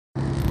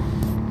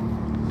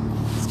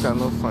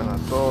cannot find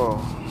at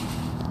all.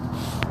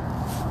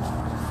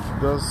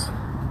 Just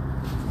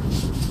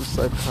two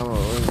side camera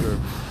on.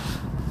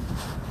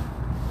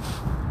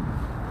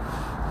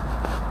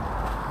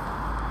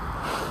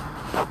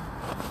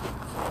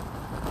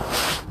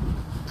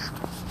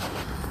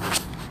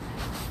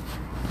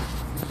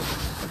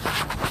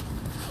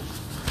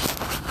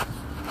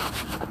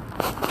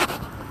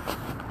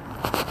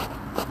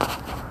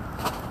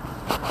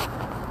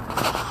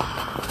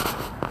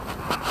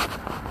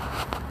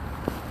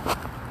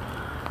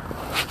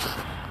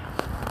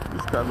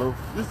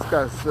 This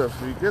guy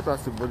self, you get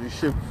as a body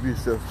shape to be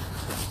yourself.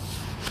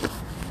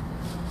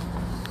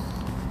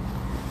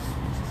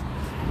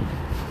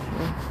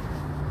 Hmm?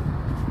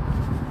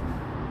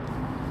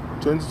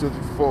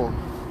 2024.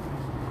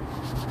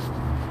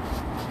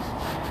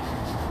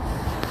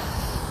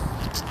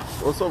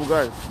 What's up,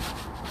 guys?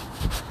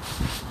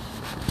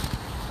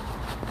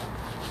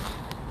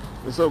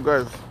 What's up,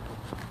 guys?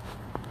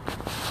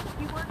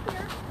 You work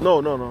here? No. Oh,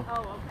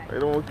 okay. I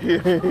don't work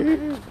here.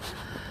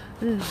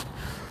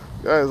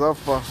 Guys, how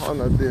far? On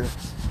a day.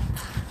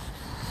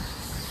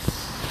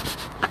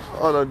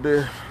 On a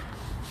day.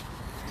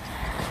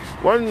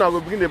 One now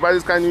we begin to buy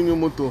this kind of new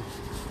motor.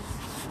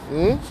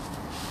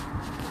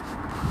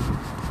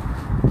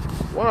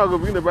 One now we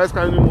begin to buy this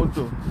kind of new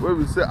motor where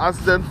we say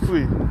accident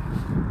free.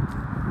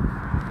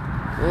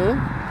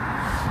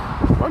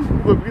 One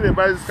people begin to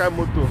buy this kind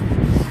of motor.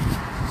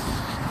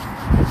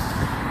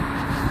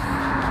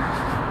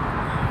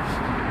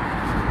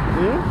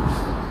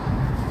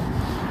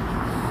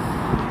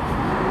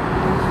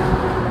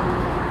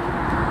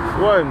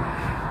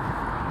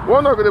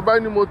 One not gonna buy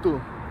new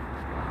motor.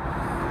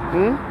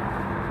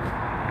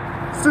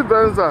 See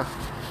Benza.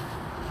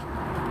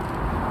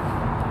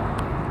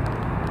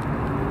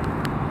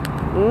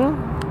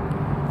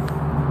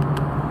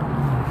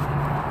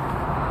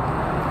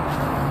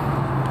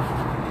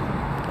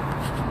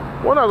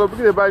 One not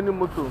gonna buy new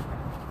motor.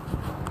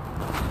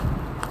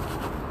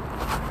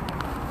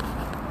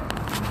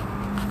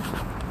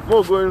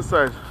 We'll go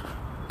inside.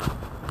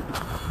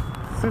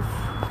 See,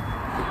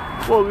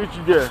 we'll reach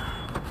there.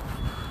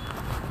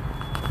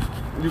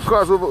 The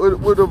cars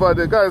over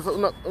there. Guys,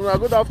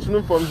 good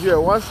afternoon from here.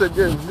 Once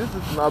again, this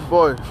is my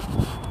boy,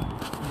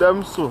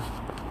 Demso,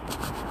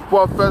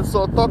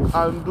 Professor Talk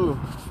and Do.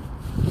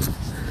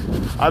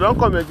 I don't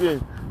come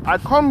again. I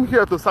come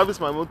here to service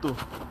my motor.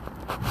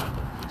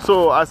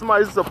 So I somehow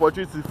use this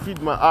opportunity to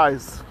feed my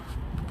eyes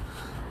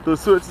to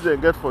see what they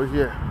get for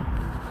here.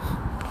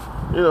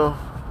 You know,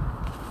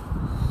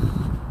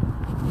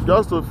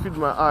 just to feed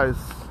my eyes.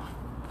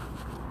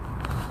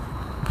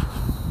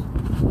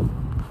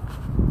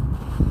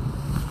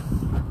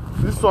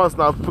 This one's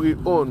not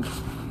pre-owned.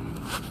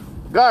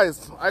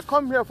 Guys, I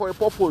come here for a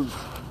purpose.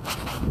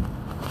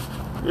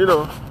 You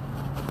know.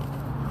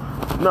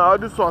 Now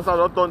this one's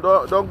don't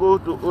go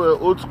to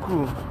old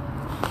school.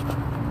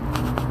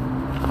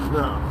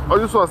 Yeah. All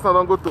this one's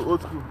don't go to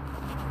old school.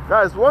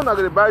 Guys, one are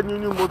gonna buy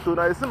new motor.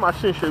 Now you see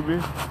machine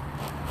shabby.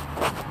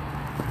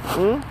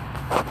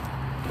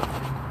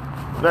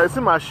 Now you see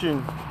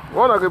machine.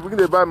 One are gonna begin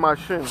to buy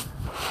machine.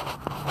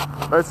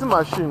 Now you see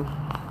machine.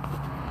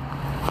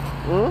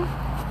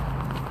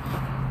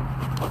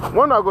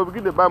 One I go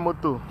begin to buy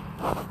motor.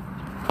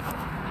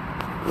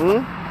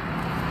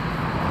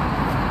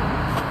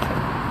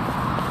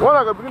 One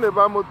I go begin to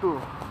buy motor.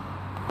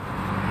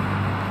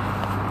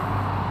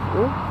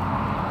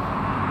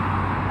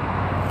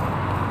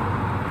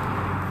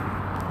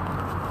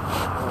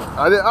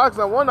 I dey ask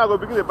now, one I go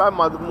begin to buy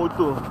my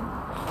motor.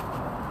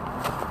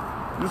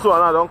 This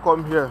one I don't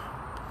come here.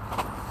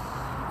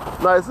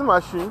 Now you see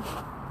machine.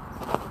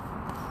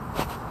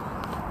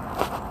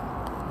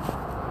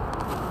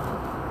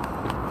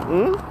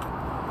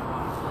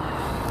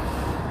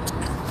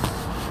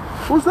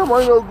 Who say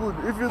money no good?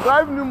 If you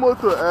drive new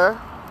motor,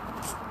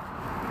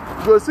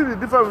 you go see the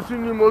difference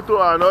between new motor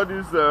and all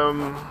these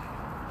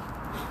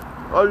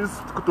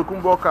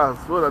Tokumbo cars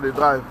when they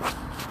drive.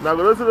 Now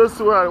go see those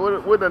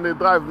when they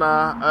drive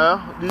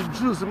now, the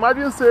juice.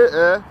 Imagine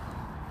say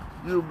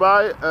you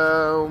buy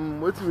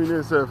what do you mean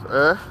yourself?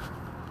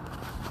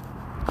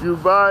 You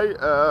buy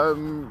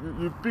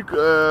you pick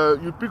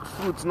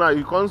fruits now.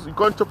 You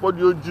can't chop all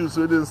your juice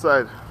with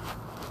inside.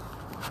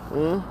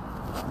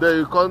 Then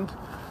you can't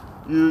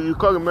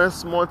remain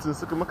smart and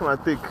say, what can I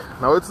take?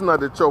 Now it's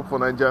not the chop for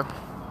Nigeria.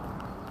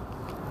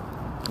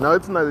 Now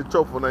it's not the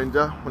chop for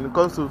Nigeria when it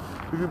comes to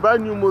if you buy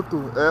new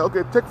motor.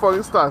 Okay, take for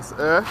instance,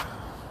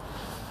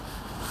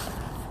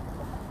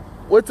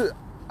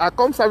 I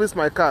come service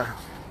my car,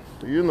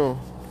 you know.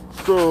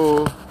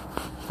 So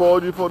for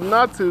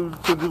now till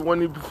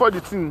before the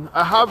thing,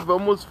 I have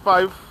almost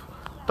 5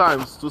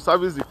 times to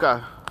service the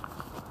car.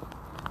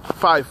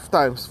 5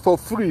 times for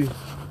free.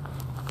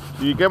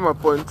 You get my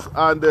point,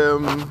 and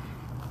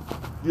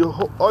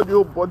all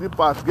your body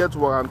parts get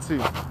warranty.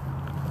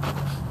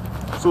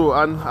 So,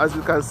 and as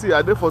you can see,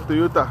 I did for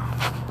Toyota,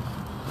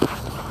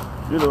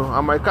 you know,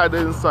 and my car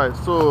there inside.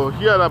 So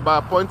here by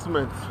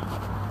appointment.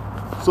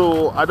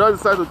 So I don't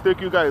decide to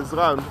take you guys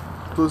around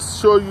to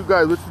show you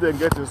guys what they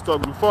get in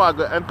stock before I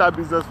go enter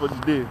business for the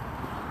day.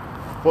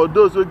 For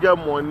those who get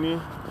money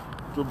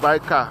to buy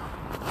car.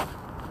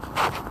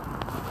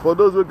 For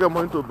those who get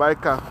money to buy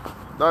car,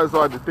 that is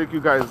why they take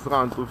you guys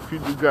around to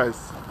feed you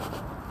guys.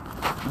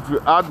 If you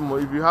add more,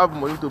 if you have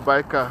money to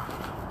buy car,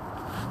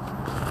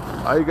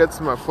 are you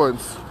getting my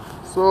points?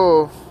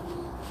 So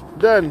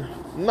then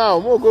now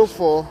I'm gonna go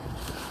for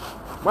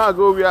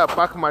where I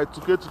park my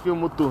 2K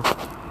motor.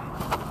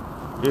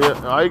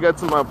 Yeah, are you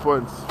getting my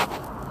points?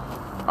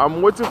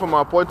 I'm waiting for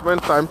my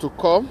appointment time to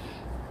come.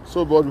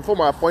 So but before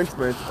my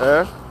appointment,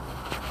 as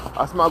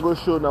I go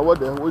show now what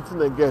they're waiting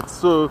to get.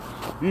 So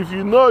if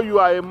you know you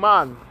are a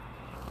man,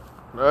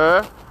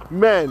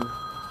 men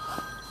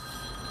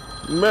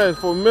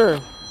for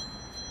men.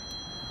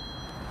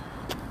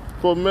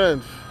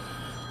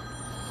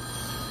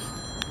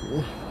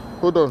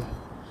 Hold on.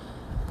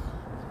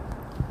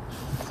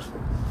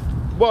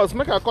 Boss,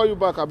 make I call you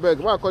back, I beg.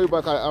 When I call you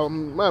back,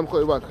 I'm call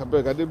you back, I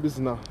beg. I did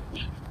busy now.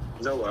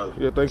 No worries.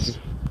 Yeah, thank you.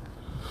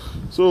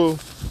 So,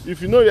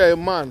 if you know you're a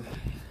man,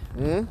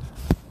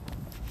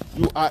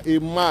 you are a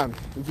man.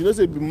 If you don't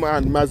say be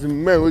man, as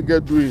in men will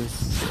get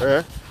doings,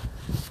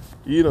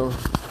 you know.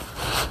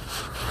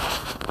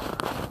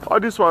 All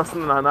this ones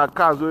are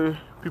cars where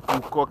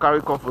people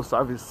carry come for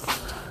service.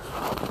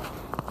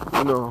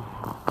 You know,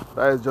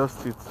 that is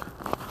just it.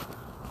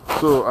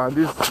 So, and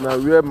this now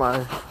where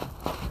my.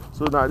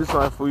 So now this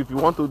one for if you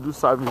want to do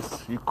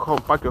service, you come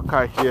park your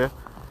car here.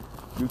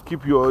 You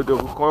keep your they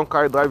will come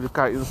carry drive the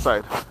car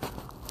inside.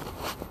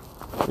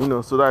 You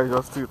know, so that is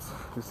just it.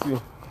 You see,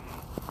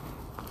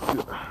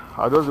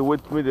 I just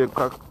wait me the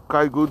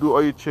car go do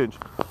oil change.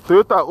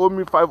 Toyota owe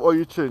me 5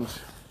 oil change.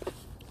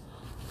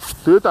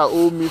 Toyota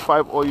owe me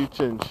 5 oil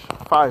change.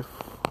 5.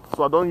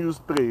 So I don't use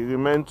 3,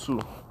 remain 2.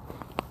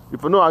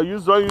 If you know I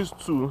don't use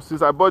 2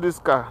 since I bought this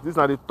car. This is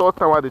now the 3rd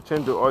time I they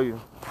change the oil.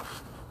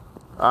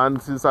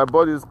 And since I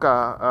bought this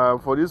car,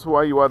 for this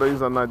one you want to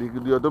use now,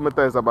 the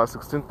odometer is about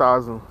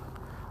 16,000.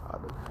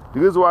 The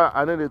reason why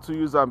I need to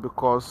use them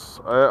because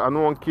I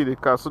don't want to kill the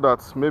car so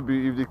that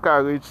maybe if the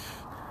car reach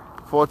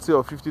 40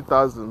 or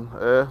 50,000,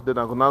 then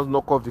I'm gonna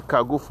knock off the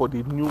car, go for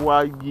the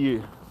newer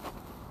year.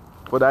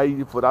 For that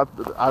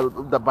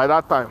by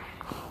that time.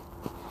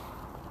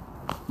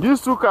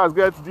 These two cars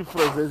get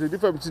difference. There's a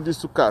difference between these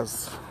two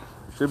cars.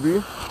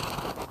 Maybe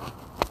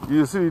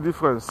you see the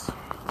difference.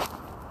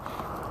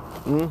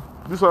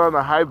 This one is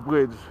a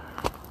hybrid.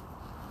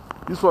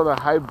 This one is a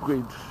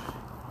hybrid.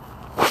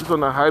 This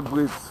one is a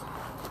hybrid.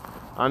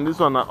 And this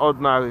one is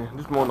ordinary.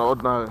 This one is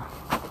ordinary.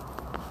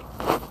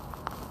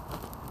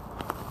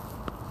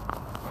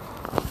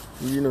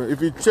 You know,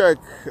 if you check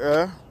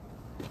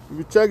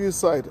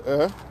inside,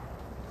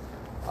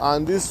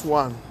 and this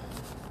one,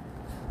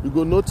 you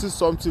go notice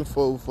something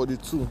for the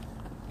two.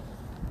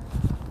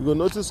 You go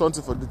notice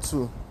something for the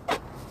two.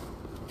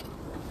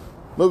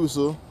 Maybe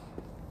so.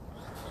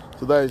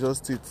 So that is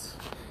just it.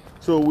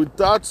 So with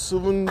that,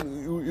 even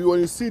when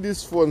you see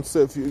this front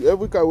self,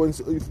 every car when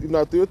in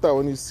a Toyota,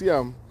 when you see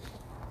them,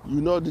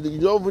 you know you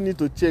don't even need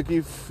to check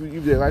if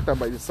they write them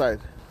by the side.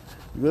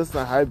 Because it's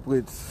a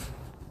hybrid.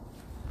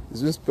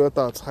 It's been spelled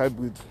out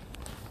hybrid.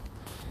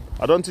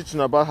 I don't teach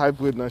you about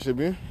hybrid now,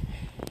 Shebi.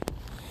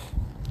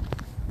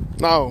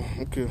 Now,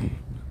 okay.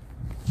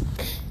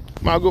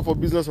 I'll go for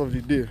business of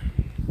the day.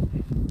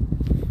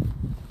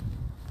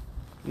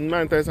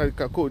 Now inside the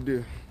car code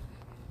there.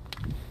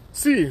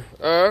 See,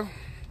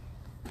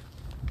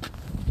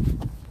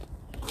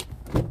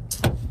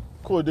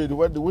 cold day. The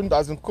wind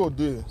doesn't cold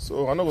day,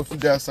 so I'm not gonna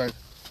fit the outside.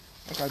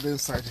 Look at the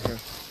inside here.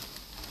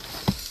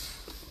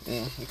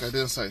 Look at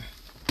the inside,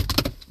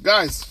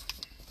 guys.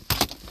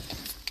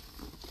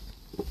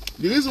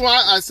 The reason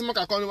why I see my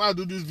account why I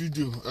do this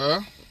video,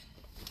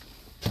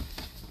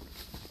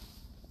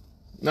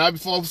 now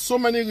for so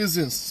many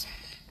reasons.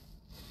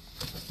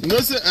 You know,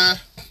 say,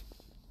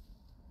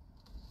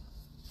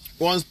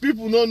 once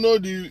people don't know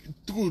the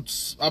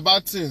truth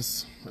about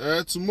things,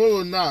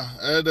 tomorrow now,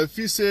 the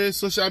feel say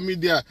social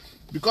media,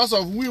 because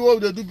of we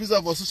what they do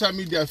business for social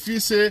media, feel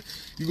say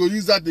you go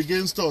use that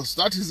against us.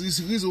 That is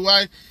the reason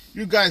why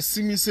you guys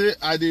see me say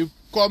they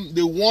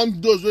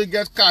want those who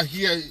get car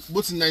here,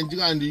 both in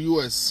Nigeria and the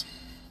US.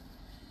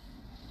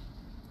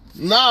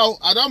 Now,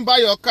 I don't buy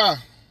your car.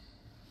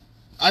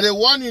 I dey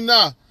warn you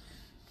now.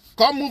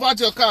 Come move out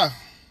your car.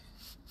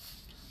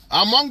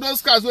 Among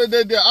those cars where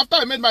they there, after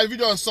I made my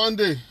video on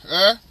Sunday,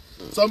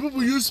 some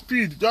people use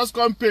speed, just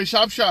come pay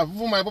sharp.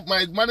 Even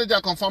my manager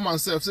confirm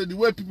himself, say the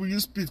way people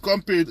use speed,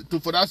 come pay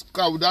for that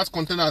car with that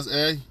containers,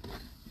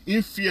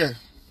 in fear.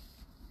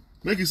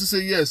 Make you say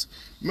yes.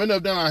 Many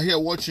of them are here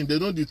watching, they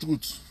know the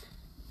truth.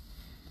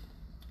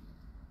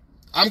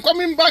 I'm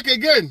coming back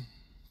again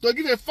to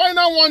give a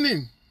final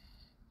warning.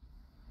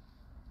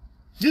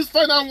 This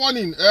final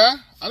warning,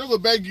 I don't go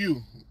beg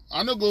you.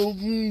 I don't go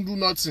do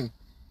nothing.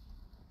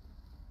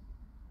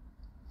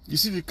 You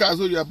see the cars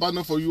where you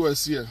abandoned for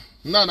US here.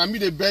 Now, I mean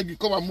they beg you,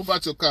 come and move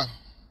out your car.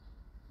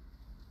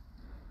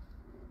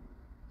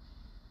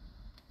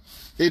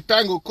 A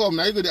time will come,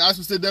 now you go to ask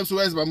me, say, them, so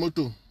where's my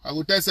motor? I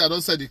will tell you, I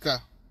don't sell the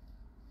car.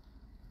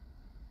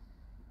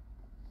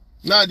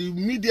 Now the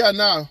media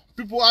now,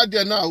 people out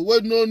there now, we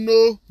don't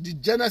know the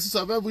genesis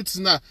of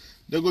everything now.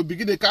 They go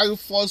begin to carry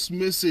false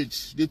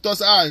message. They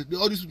talk,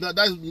 all this,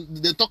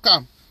 they talk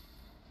am.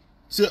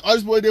 Say all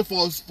this way they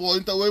for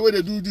interway where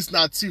they do this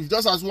native.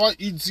 Just as one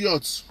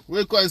idiot,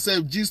 we call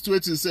himself gist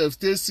wait himself,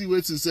 Stacy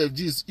wait himself,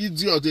 gist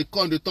idiot. They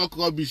come, they talk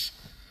rubbish.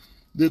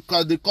 They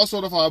cause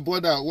one of our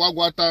brother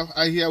Wagwata.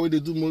 I hear where they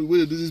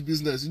do this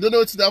business. You don't know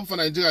what's happening for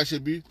Nigeria,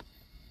 should be.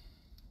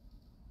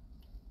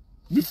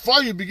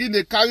 Before you begin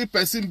to carry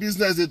person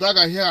business, they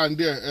drag here and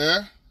there,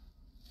 eh?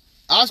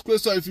 Ask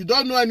question. If you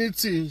don't know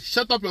anything,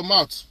 shut up your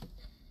mouth.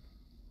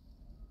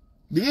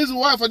 The reason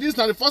why for this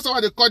now, the first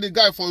time they call the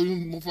guy for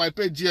my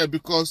page here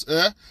because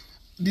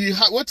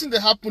what thing they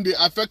happen, they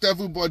affect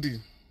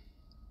everybody.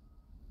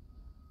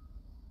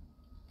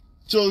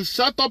 So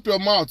shut up your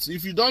mouth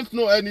if you don't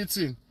know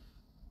anything.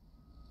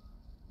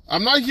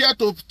 I'm not here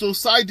to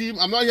side him.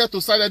 I'm not here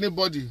to side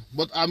anybody,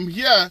 but I'm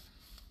here.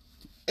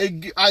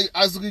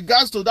 As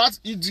regards to that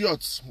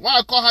idiot, why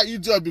I call her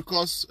idiot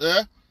because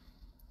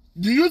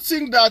do you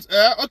think that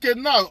okay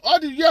now all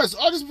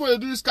these people that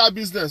do this car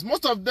business,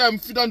 most of them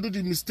if you don't do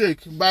the mistake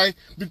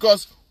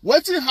because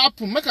what will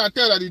happen, make I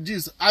tell that it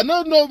is. I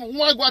don't know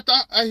what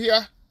I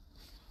hear.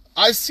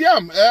 I see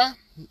him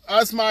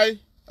as my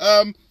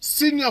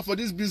senior for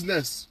this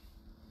business.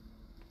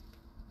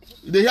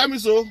 They hear me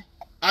so?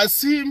 I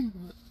see him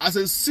as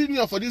a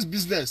senior for this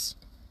business.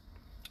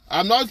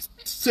 I'm not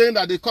saying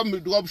that they come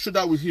with rub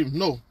shoulder with him.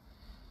 No.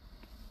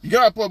 You get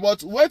my point.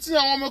 But what thing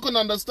I want to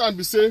understand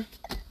be say.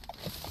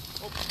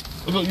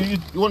 Oh,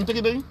 you want to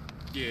take it in?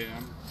 Yeah.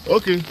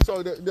 Okay.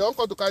 So they don't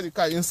come to carry the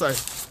car inside.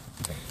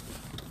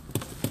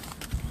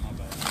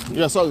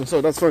 Yeah, sorry,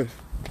 that's fine.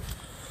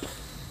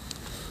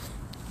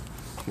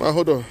 Well,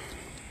 hold on.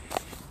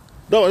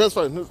 No, that's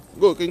fine.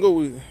 Go, can go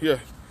with yeah.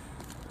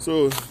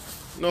 So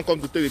don't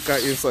come to take the car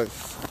inside.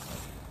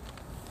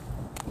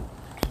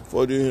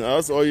 For the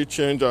house oil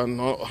change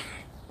and all.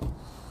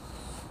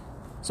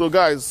 So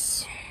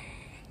guys,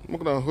 I'm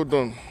gonna hold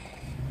on.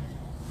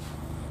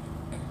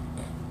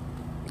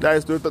 That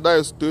is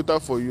Toyota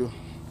for you.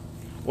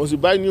 Once you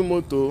buy new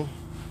motor,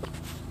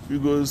 you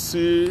go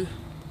see.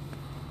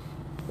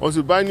 Once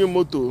you buy new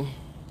motor,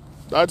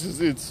 that is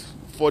it.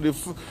 For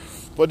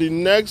the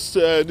next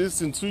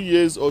this in 2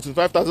 years or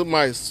 25,000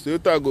 miles,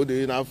 Toyota go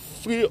there in a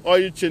free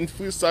oil change,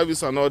 free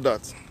service and all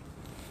that.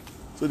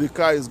 So the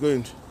car is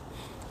going.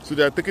 So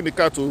they are taking the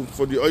car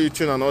for the oil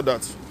change and all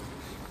that.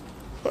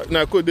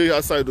 Now I could do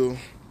outside though.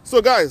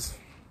 So guys,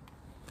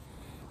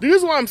 the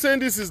reason why I'm saying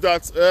this is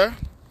that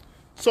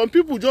some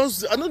people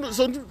just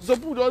some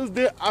people just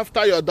day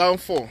after your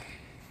downfall.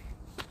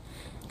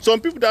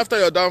 Some people day after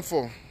your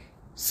downfall.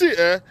 See,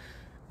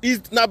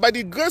 it's now by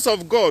the grace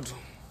of God.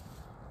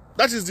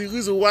 That is the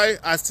reason why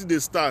I still they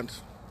stand.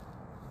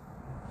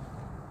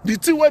 The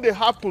thing where they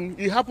happen,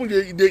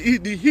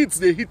 the hits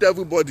they hit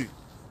everybody.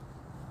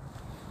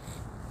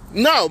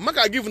 Now, make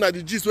I give una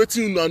the gist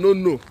wetin una no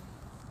know.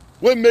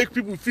 Wey make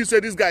people feel say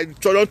this guy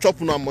don't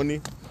chop una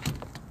money.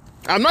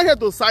 I'm not here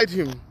to side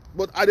him,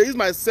 but I dey use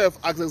myself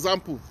as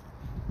example.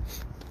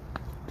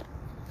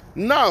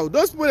 Now,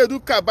 those people that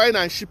do car buying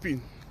and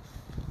shipping.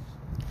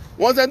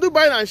 Once they do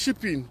buying and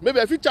shipping, maybe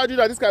if you charge you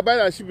that this car buying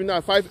and shipping now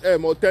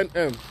 5M or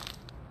 10M,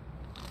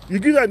 you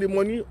give them the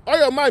money, all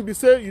your mind be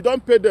say you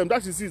don't pay them.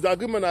 That is it,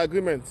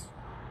 agreement.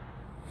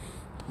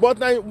 But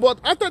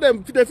after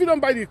them, if you don't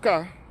buy the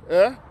car,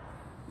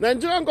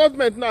 Nigerian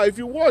government now, if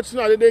you watch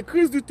now, they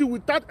increase duty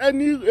without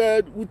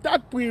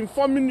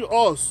pre-informing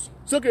us.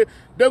 So okay,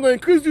 they're going to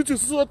increase duty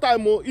so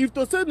time. If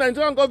to say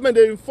Nigerian government,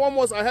 they inform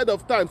us ahead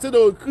of time, say they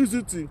will increase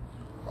duty.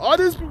 All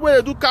these people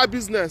that do car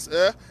business,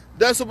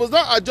 they're supposed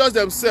to adjust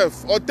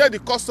themselves or tell the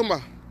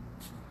customer.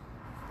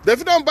 If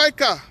you don't buy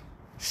car,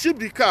 ship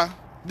the car,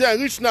 they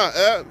reach now.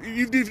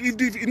 If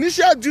the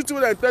initial duty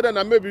when I tell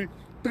them maybe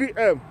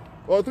 3M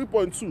or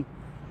 3.2.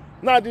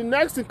 Now the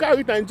next thing car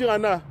reach Nigeria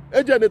now,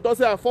 agent they talk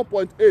say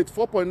 4.8,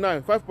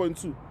 4.9,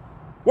 5.2.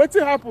 What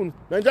will happen?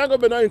 Nigerian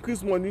government not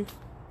increase money.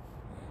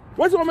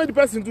 What do you want the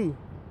person do?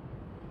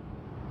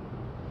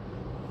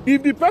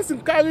 If the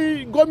person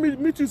carry go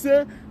meet you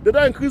say they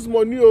don't increase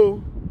money,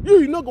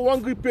 you not go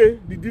hungry pay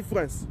the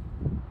difference.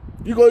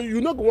 You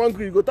not go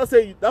hungry, you go to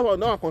say that one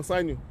not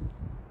concern you.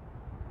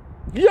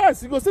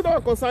 Yes, you go say that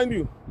one concern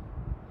you.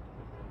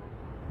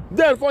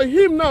 Then for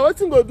him now, what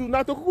he go do?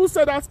 Now to who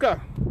sell that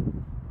car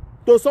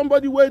to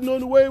somebody where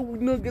we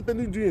not get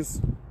any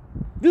dreams.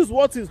 This is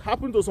what is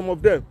happening to some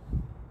of them.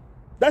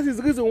 That is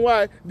the reason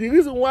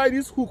why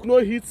this hook no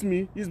hits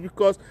me is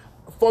because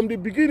from the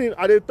beginning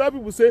I dey tell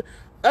people say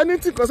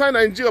anything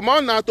concerning Nigeria,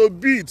 man now to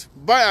bid,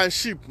 buy and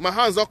ship, my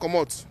hands don't come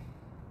out.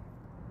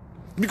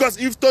 Because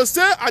if to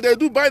say I dey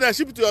do buy and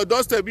ship to your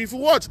doorstep, if you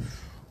watch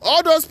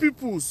all those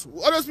people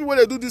when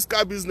they do this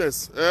car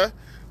business,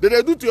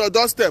 they do to your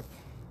doorstep.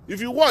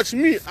 If you watch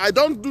me, I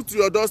don't do to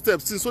your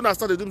doorstep since when I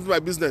started doing my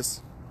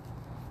business.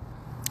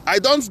 I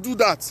don't do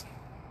that.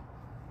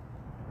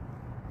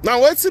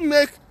 Now what's it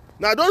make?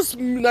 Now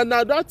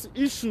that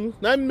issue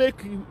now make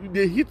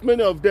they hit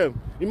many of them.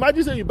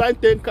 Imagine say you buy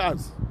 10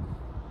 cars.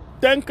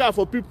 10 cars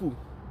for people.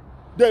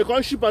 Then you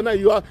can't ship and now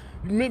you are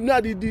now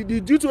the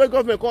duty where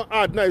government can't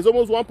add now is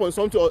almost 1 point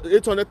something or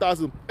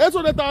 800,000.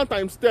 800,000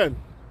 times 10.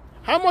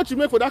 How much you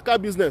make for that car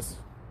business?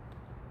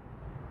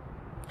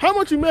 How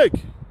much you make?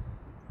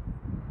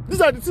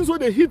 These are the things where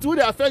they hit, where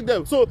they affect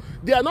them. So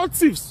they are not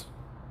thieves.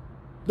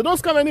 They don't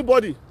scam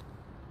anybody.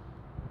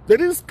 They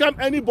didn't scam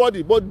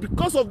anybody, but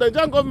because of the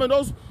Nigerian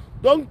government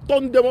don't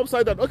turn them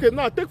upside down. Okay,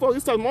 now take for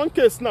instance one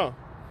case now.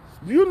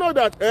 Do you know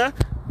that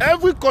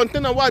every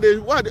container what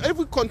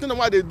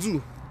they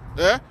do,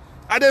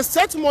 and they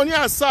set money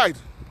aside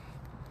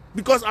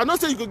because I know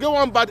say you could get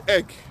one bad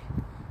egg.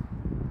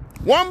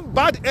 One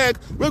bad egg,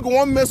 we go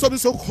one mess up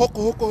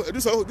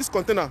this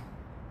container.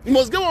 You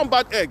must get one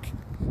bad egg.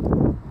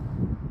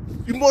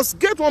 You must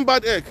get one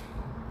bad egg.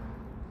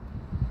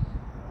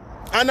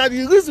 And now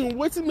the reason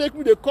waiting make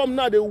me they come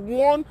now, they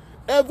want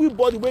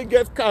everybody will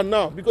get car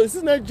now because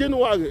it's not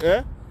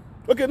January.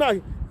 Okay, now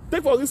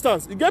take for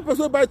instance, you get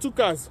person buy 2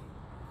 cars.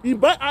 He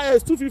buy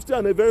IS 250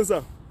 and a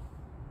Venza.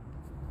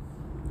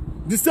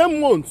 The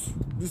same month,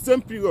 the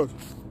same period.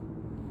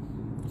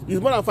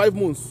 It's more than 5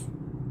 months.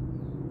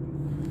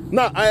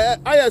 Now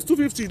IS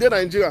 250 in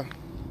Nigeria.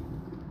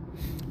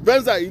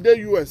 Venza in the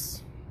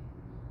US.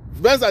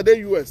 Venza in the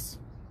US.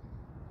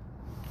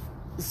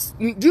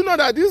 Do you know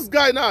that this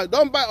guy now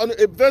don't buy on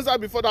a Venza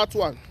before that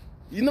one?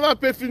 He never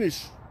pay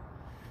finish.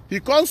 He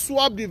can't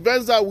swap the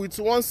Venza with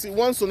one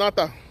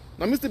Sonata.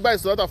 Now Mr. buy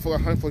Sonata for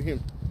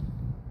him.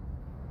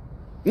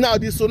 Now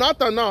the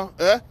Sonata now,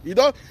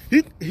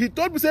 he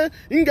told me say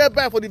he can get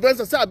buy for the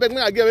Venza. Say I beg me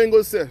I get when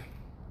go sell.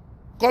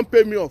 Come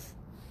pay me off.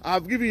 I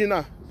have given you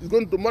now. It's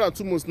going to more than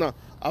 2 months now.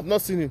 I've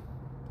not seen him.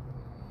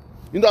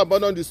 You know, I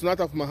abandoned the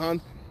Sonata from my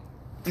hand.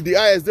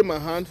 The IS in my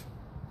hand.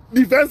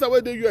 The Venza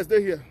where the US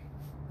they here.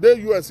 The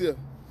US here.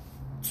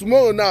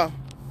 Tomorrow now,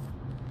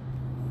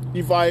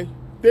 if I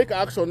take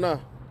action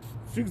now,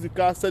 fix the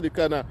car, sell the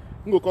car now,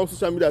 I'm going to come to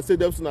social media and say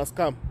them are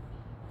scam,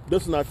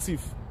 them are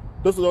thief,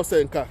 them are not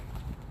selling car.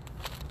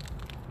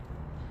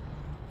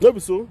 No be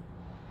so.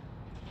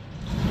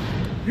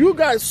 You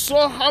guys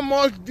saw how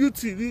much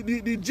duty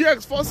the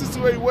GX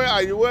 460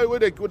 where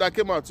they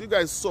came out. You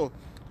guys saw.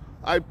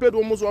 I paid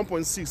almost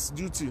 1.6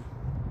 duty.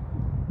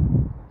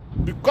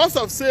 Because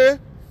of say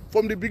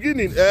from the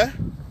beginning,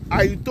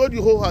 I told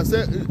you I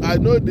said I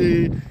know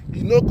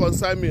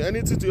concern me.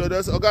 Anything to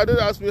others. Okay, don't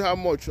ask me how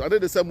much. I know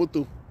they sell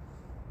motor.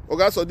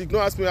 Okay, Sadiq,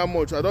 don't ask me how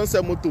much. I don't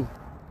sell motor.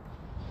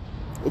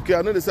 Okay,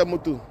 I know they sell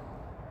motor.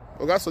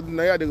 Okay, Sadiq,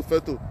 now they refer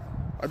to.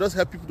 I just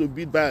help people to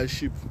bid, buy, and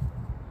ship.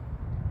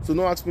 So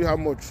don't ask me how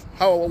much.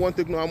 How I want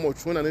to know how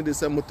much when I need to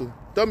sell motor.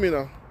 Tell me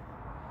now.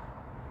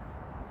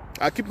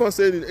 I keep on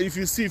saying it.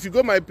 If you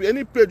go my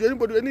any page,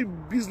 anybody, any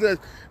business,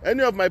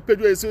 any of my page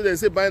where they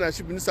say buying and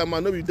shipping this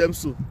amount, no be them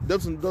so. Them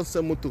so don't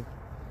sell motor.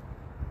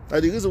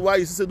 And the reason why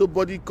you say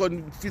nobody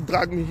can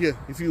drag me here.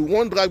 If you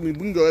want drag me,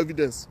 bring your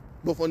evidence.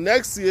 But for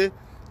next year,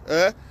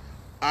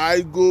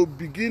 I go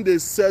begin to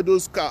sell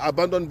those car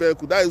abandoned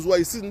vehicles. That is why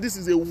you see this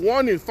is a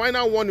warning,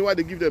 final warning why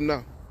they give them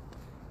now.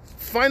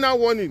 Final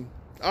warning.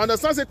 I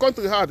understand say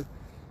country hard.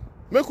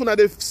 Make una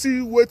they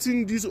see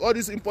waiting all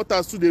these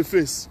importers to their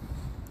face.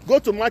 Go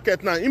to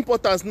market now.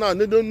 Importers now,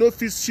 they don't know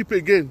fish ship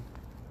again.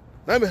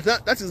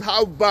 That is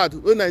how bad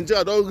when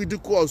Nigeria don't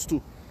ridiculous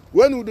too.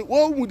 When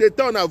would they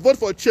tell now vote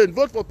for change,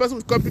 vote for person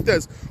with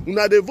competence?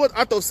 Now they vote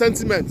out of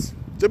sentiment.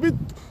 They be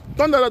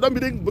turn that don't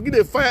begin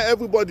to fire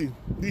everybody.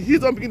 The heat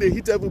don't begin to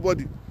hit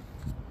everybody.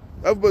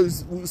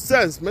 Everybody's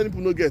sense many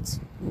people don't get.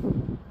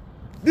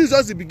 This is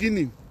just the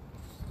beginning.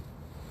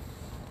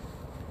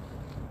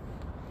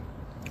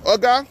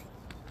 Oga,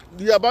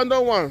 the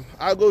abandoned one,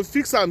 I go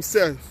fix am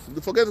sell.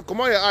 Forget to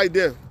come on your eye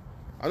there.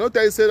 I don't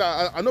tell you say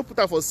that I don't put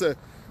her for sale.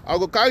 I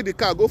go carry the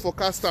car, go for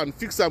car stand,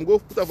 fix am, go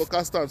put her for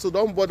car stand. So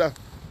don't bother.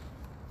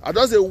 I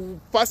just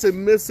pass a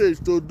message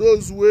to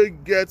those who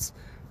get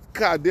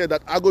car there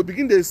that I go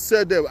begin to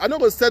sell them. I not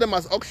go sell them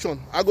as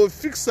auction. I go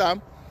fix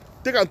them,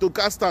 take them to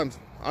car stand.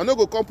 I not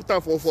go come put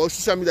them for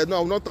social media. No, I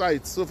will not try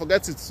it. So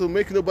forget it. So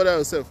make no bother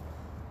yourself.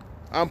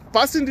 I'm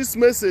passing this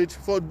message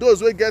for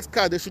those who get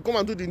car. They should come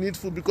and do the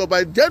needful because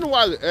by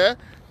January,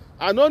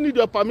 I don't need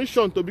your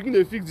permission to begin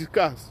to fix the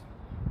cars.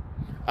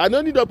 I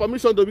don't need your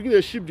permission to begin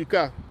to ship the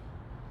car.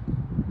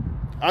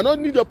 I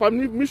don't need your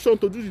permission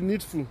to do the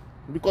needful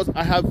because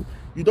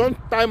you don't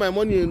tie my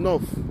money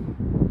enough.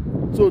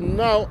 So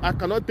now I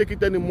cannot take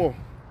it anymore.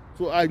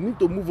 So I need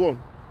to move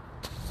on.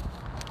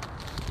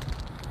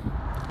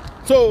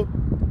 So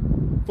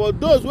for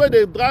those where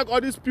they drag all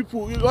these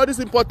people, all these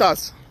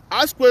importers,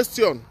 ask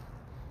question.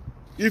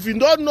 If you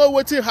don't know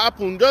what will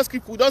happen, just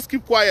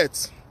keep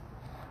quiet.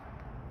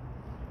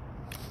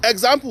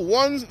 Example,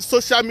 one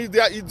social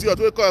media idiot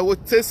we call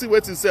Tessie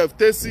wait himself.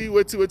 Tessie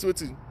wait.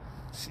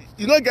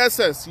 You don't get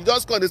sense. You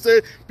just come and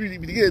say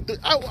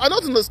I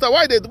don't understand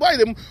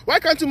why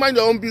can't you mind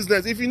your own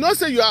business? If you know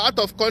say you are out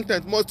of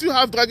content, must you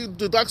have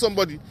to drag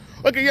somebody?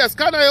 Okay, yes,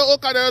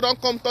 Canada don't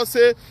come to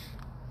say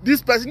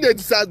this person they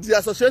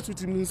associate with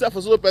himself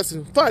as a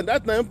person. Fine,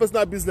 that's my own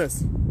personal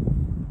business.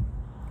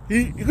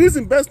 He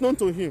is best known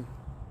to him.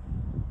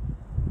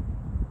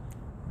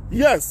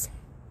 Yes.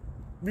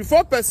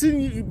 Before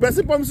person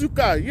promise you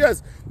car,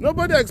 yes.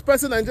 Nobody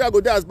expects Nigeria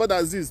go there as bad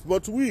as this.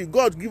 But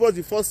God give us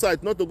the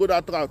foresight not to go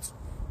that route.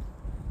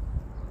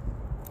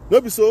 No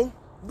be so?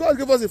 God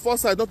give us the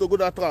foresight not to go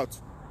that route.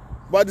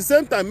 But at the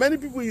same time, many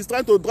people is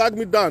trying to drag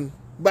me down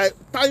by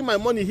tying my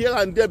money here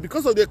and there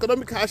because of the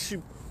economic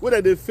hardship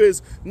where they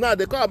face. Now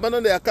they can't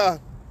abandon their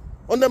car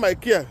under my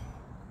care.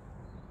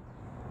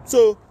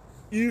 So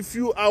if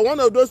you are one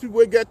of those people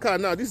who get car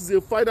now, this is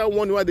a final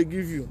warning what they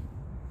give you.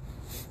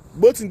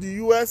 Both in the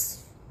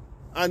US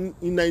and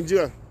in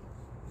Nigeria.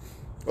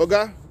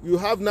 Okay? You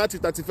have now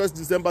till 31st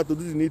December to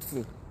do the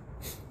needful.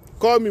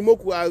 Call me,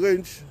 Moku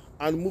arrange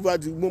and move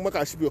out the make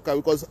I ship your car,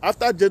 because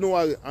after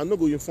January, I'm not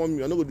going to inform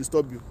you, I'm not going to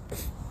disturb you.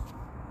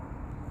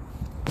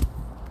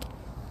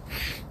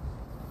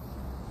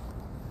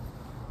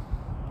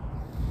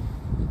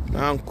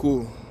 I'm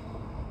cool.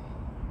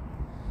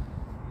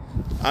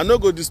 I'm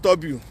not going to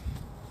disturb you.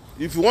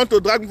 If you want to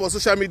drag me for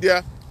social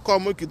media,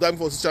 come make you drag me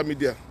for social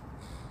media.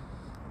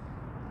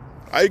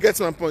 Are you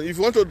getting my point? If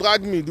you want to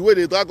drag me the way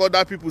they drag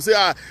other people,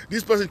 say,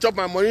 this person chop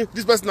my money,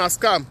 this person has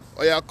scam,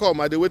 or yeah,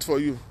 come, they wait for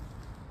you.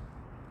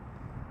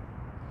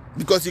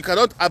 Because you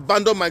cannot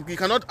abandon you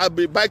cannot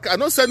buy car. I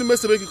don't send a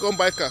message to make you come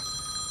buy car.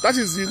 That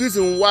is the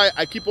reason why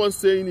I keep on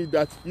saying it,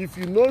 that if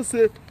you know,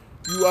 say,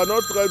 you are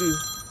not ready.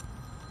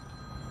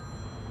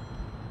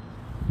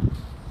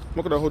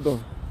 Hold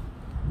on.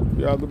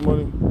 Yeah, good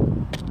morning.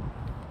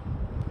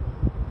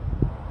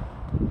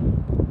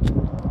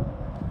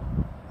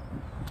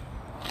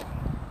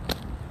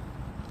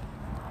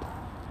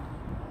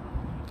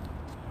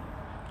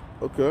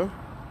 Okay.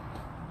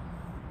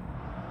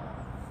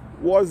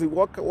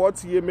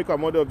 What year, make,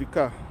 and model of the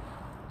car?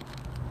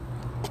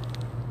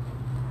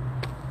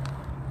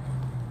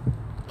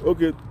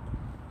 Okay.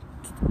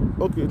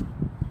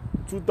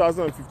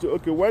 2015.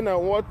 Okay,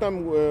 what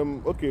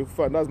time? Okay,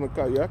 fine. That's my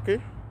car. Yeah,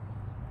 okay.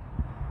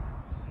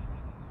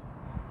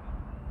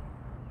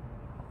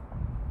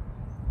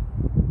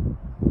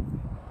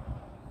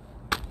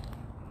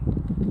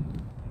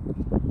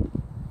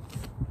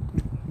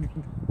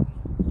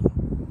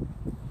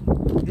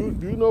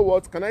 Do you know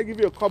what? Can I give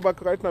you a call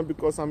back right now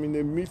because I'm in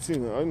a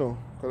meeting? I know.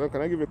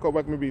 Can I give you a call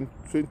back maybe in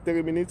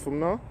 30 minutes from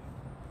now?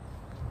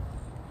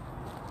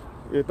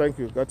 Yeah, thank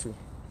you. Got you.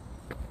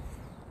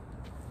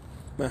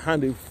 My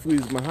hand is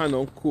freeze. My hand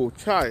on cold.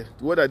 Chai,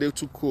 the weather they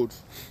too cold,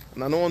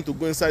 and I don't want to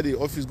go inside the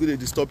office. Go to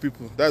disturb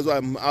people. That's why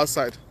I'm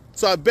outside.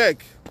 So I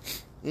beg.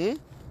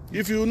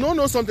 If you don't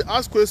know something,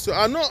 ask question.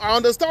 I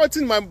understand what's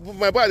in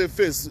my body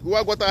face.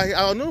 What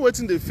I know what's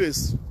in the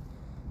face.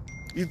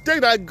 You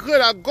take that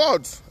grace of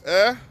God,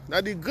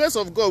 that the grace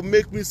of God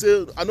make me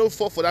say, I don't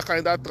fall for that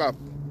kind of trap.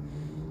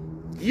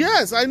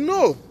 Yes, I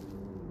know.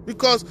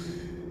 Because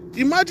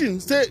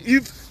imagine, say,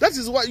 if that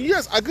is what,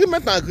 yes,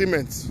 agreement and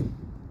agreement.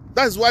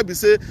 That is why we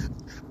say,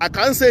 I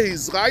can't say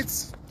he's right,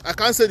 I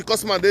can't say the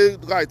customer they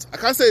right, I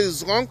can't say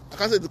he's wrong, I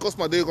can't say the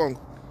customer they wrong.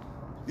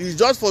 It's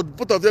just for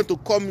both of them to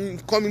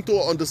come into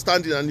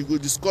understanding, and you will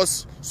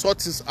discuss,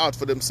 sort things out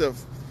for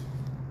themselves.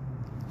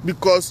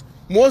 Because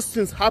most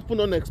things happen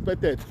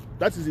unexpected.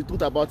 That is the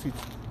truth about it.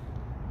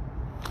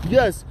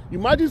 Yes,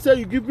 imagine say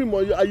you give me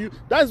money.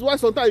 That's why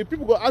sometimes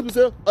people go ask me,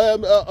 say,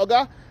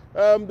 Oga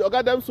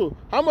them so,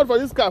 how much for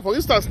this car? For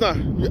instance now,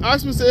 you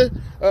ask me, say,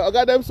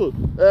 Oga them so,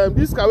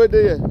 this car right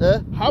there,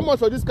 how much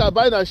for this car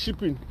buying and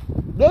shipping?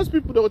 Those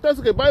people, they will tell you,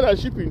 okay, buying and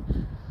shipping,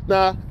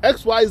 now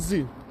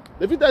XYZ.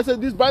 If you tell say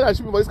this buying and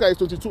shipping for this car is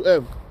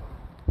 22M,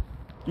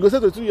 you go say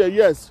 22, yeah,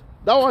 yes.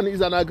 That one is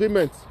an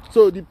agreement.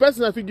 So the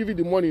person, if you give you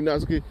the money now,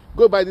 okay,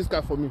 go buy this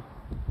car for me.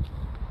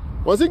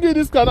 Once you give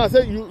this car now,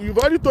 say you've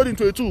already told him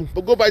 22,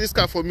 but go buy this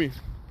car for me.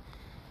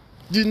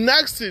 The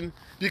next thing,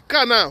 the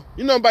car now,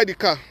 you don't buy the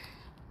car.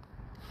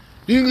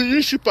 You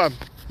ship him.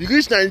 You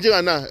reach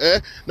Nigeria now,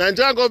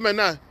 Nigerian government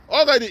now.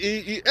 Already,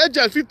 he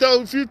agent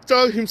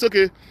tell him,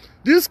 okay,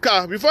 this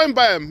car, before him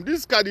buy him,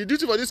 this car, the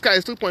duty for this car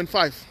is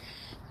 3.5.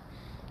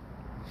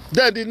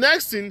 Then the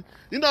next thing,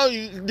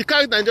 the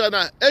car in Nigeria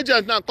now,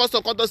 agent now,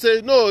 custom control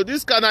say, no,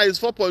 this car now is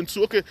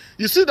 4.2. Okay,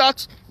 you see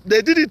that?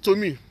 They did it to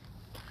me.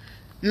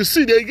 You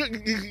see,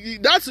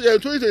 that's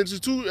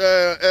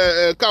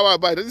 2022 car I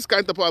buy, this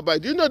kind of car I buy.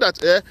 Do you know that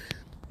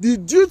the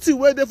duty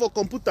where they for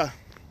computer,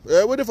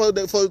 where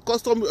they for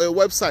custom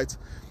website,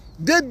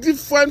 they're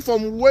different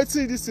from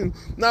waiting this thing.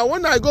 Now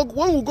when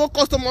we go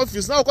custom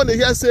office, now when they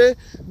hear say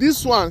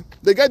this one,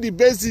 they get the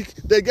basic,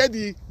 they get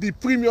the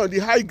premium, the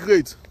high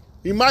grade.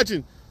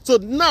 Imagine. So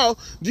now,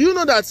 do you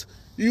know that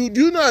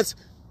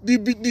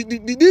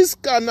this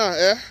car now,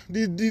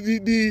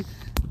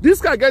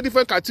 this car get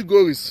different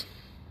categories.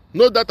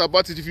 No doubt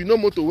about it. If you know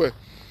motorway,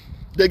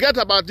 they get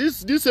about this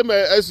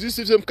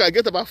same car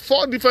get about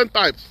 4 different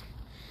types.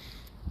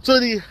 So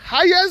the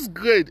highest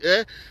grade,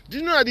 do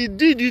you know that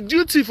the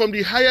duty from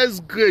the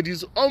highest grade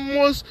is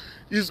almost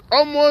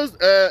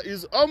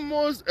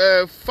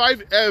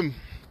 5M,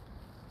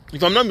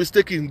 if I'm not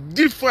mistaken,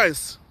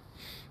 difference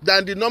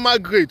than the normal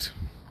grade.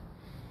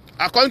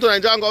 According to the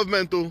Nigerian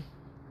government,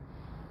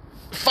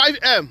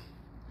 5M.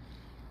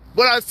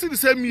 But I see the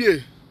same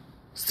year.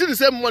 Still the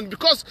same money,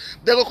 because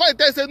they go call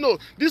it and say no,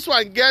 this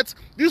one gets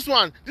this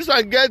one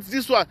gets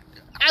this one.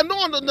 I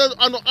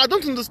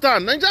don't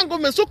understand. Nigerian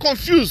government is so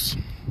confused.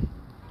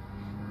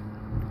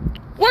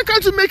 Why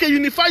can't you make a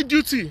unified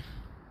duty?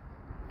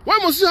 Why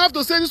must you have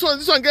to say this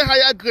one get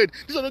higher grade,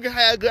 this one don't get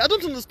higher grade? I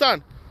don't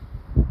understand.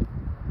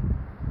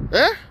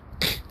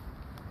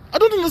 I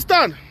don't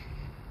understand.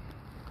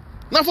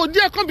 Now for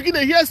there, come begin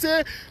to hear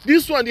say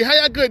this one, the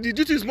higher grade, the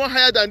duty is more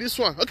higher than this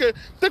one. Okay,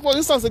 take for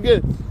instance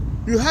again.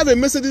 You have a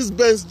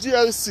Mercedes-Benz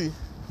GLC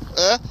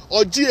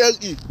or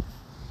GLE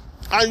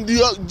and the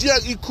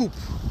GLE Coupe.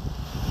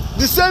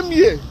 The same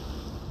year.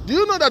 Do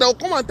you know that they'll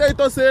come and tell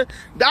you say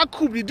that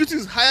Coupe, the duty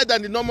is higher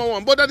than the normal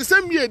one, but at the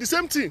same year, the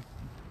same thing.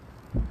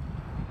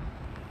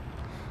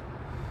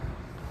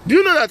 Do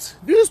you know that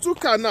these two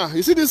cars now,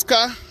 you see this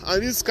car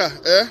and this car,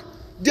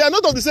 they are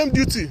not of the same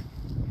duty.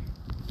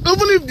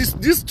 Even if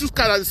these two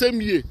cars are the same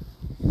year,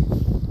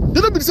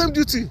 they don't be the same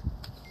duty.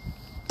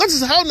 That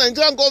is how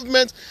Nigerian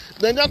government,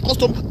 Nigerian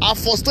customs are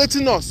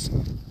frustrating us.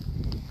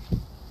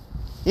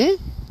 They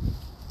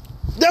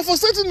are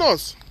frustrating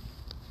us.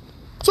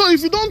 So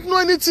if you don't know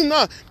anything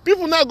now,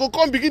 people now go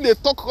come begin to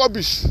talk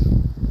rubbish.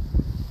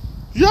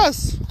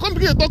 Yes, come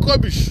begin to talk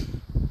rubbish.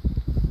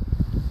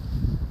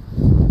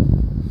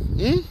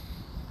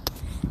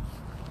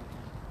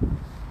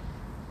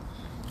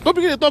 Come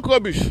begin to talk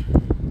rubbish.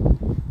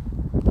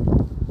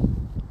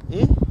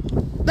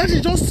 That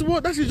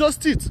is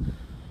just it.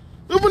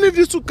 Even if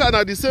these two cars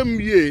are the same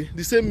year,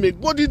 the same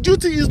make, but the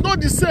duty is not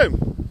the same.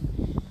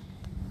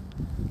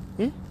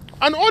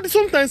 And all the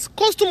sometimes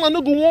customer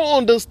no go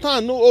want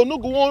understand, or no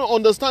go want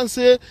understand.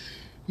 Say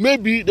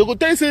maybe they go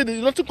tell you say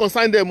they not to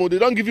consign them, or they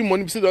don't give you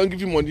money. Say they don't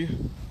give you money.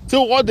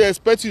 So what they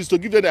expect you is to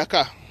give them their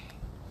car.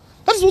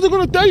 That is what they're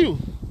going to tell you.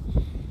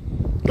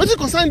 Not to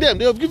consign them.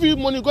 They will give you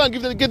money. Go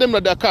and get them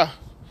their car.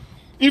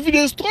 If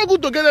they struggle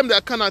to get them their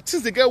car, now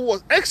things they get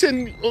worse.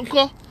 Exchange,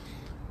 uncle.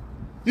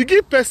 You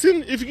give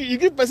person, if you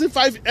give person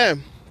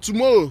 5M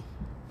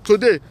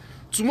today,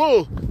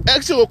 tomorrow,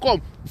 exchange will come,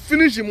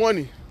 finish the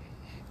money.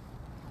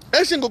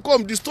 Exchange will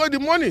come, destroy the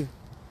money.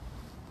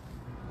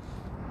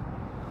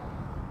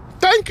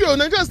 Thank you,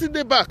 Nigeria still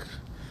there back.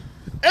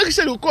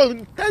 Exchange will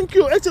come, thank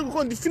you, exchange will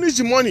come, finish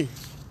the money.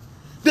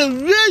 The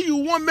way you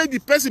want make the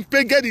person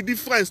pay, get the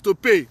difference to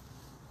pay.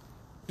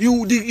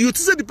 You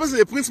say the person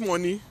they print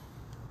money.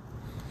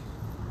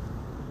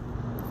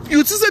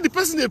 You say the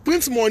person they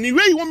print money,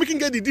 where you want making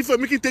get the difference,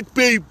 making take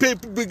pay,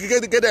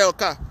 get your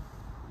car.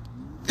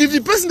 If the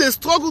person they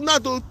struggle now,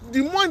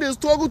 the more they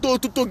struggle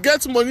to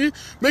get money,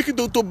 make it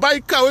to buy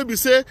car, where we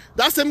say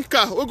that same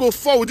car will go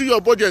fall within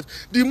your budget,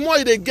 the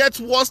more they get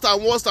worse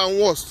and worse and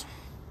worse.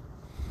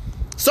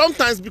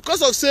 Sometimes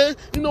because of say,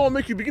 you know what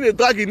make you begin to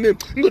drag in name,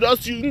 you go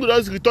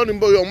just return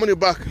your money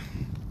back.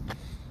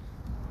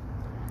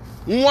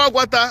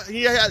 Mwagwata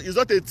here is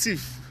not a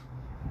thief.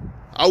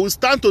 I will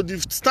stand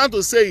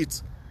to say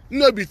it. You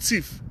know be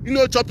thief. You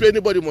know chop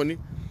anybody money.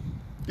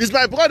 It's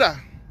my brother.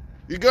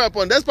 You get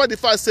upon. That's why the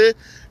fact say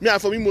me I'm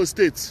from Imo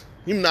State.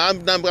 Him na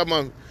Nambra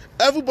man.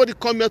 Everybody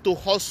come here to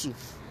hustle.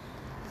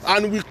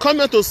 And we come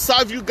here to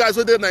serve you guys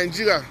within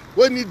Nigeria.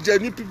 We need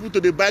genuine people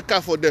to buy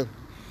car for them.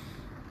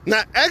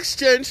 Now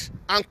exchange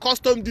and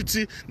custom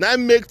duty now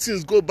make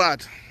things go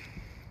bad.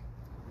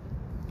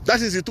 That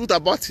is the truth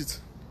about it.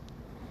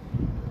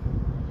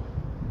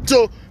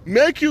 So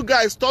make you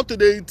guys stop to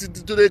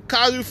the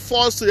carry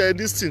force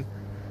this thing.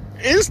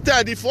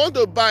 Instead, if you want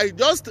to buy,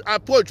 just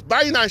approach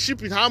buying and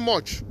shipping. How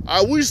much?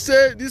 I wish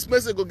say this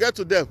message will get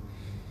to them.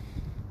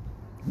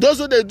 Those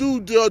who they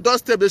do to your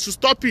doorstep, they should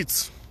stop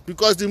it,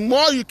 because the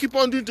more you keep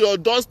on doing to your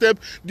doorstep,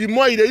 the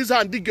more they use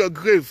and dig your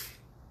grave.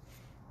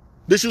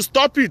 They should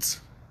stop it.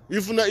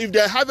 If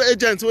they have an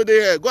agent where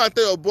they go and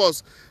tell your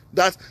boss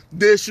that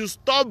they should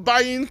stop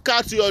buying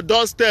car to your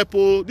doorstep.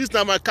 Oh, this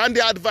is my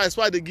candy advice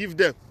why they give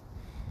them.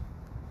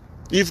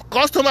 If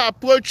customer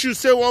approach you,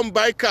 say one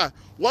buy car,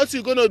 what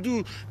you gonna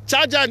do?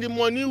 Charge her the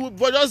money,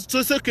 but just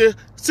to say, okay,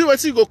 see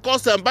what you go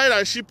cost and buy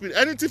and ship it.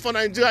 Anything for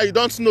Nigeria you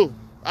don't know.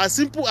 As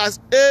simple as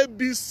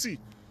ABC.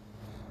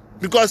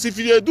 Because if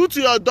you do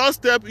to your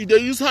doorstep, if they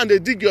use hand, they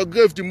dig your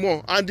grave the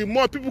more. And the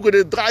more people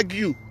gonna drag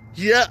you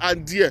here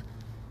and there.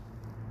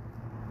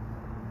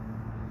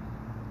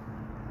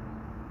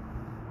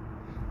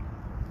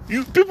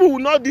 People will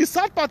not, the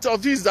sad part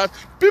of it is that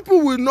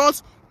people will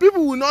not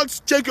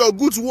check your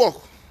good work.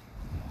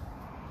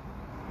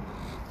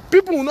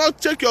 People will not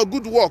check your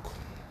good work.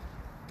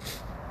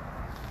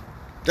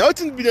 They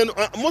won't be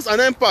the most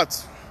annoying part.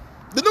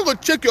 They don't go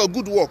check your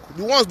good work.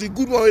 The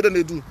good one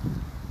they do.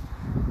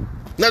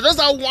 Now just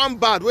that one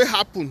bad way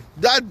happen,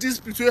 that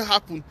dispute will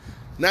happen.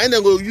 Now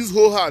they go use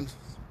whole hand.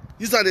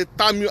 Use how they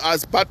term you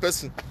as bad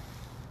person.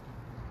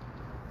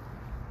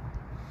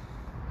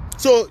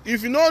 So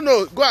if you don't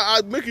know, go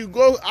and make you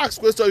go ask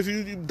questions.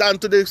 If you done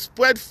to the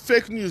spread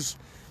fake news.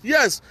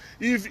 Yes,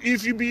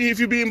 if you be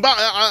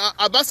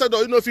ambassador,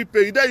 you know if you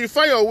pay, then you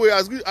find your way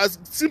as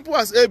simple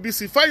as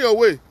ABC. Find your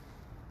way,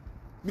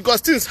 because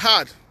things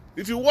hard.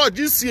 If you watch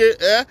this year,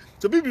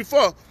 to be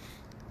before,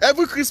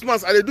 Every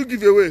Christmas I dey do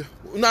giveaway.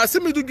 Now see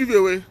me do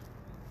giveaway.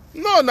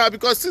 No, now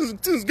because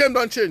things game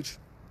don't change.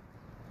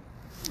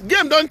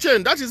 Game don't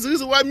change. That is the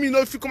reason why me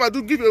no fit come and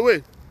do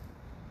giveaway.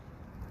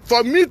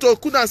 For me to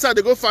could and say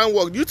they go find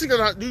work, do you think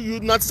that you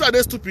not say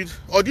they stupid,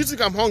 or do you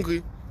think I'm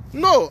hungry?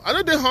 No, I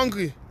know they're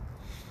hungry.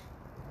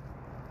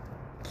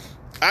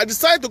 I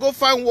decided to go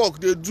find work.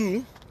 They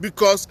do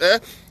because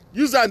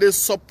user they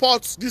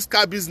support this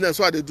car business.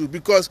 What they do,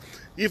 because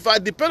if I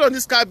depend on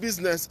this car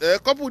business,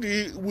 coupled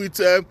with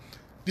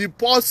the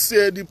poor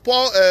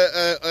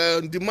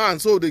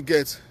demand, so they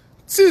get.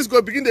 Since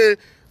go begin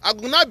I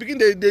go now begin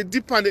they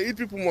dip and they eat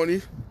people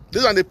money.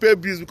 This and they pay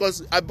bills because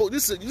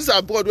this is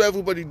abroad where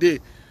everybody dey.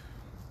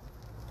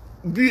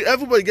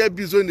 Everybody get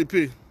bills when they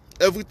pay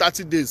every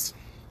 30 days.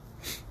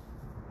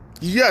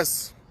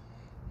 Yes,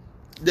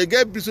 they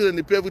get bills when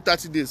they pay every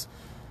 30 days.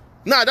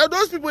 Now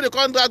those people they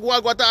can't drag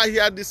water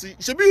here this.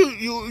 Should be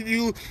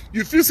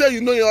you feel say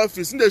you know your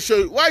office, and they show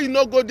you why you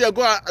not go there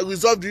go and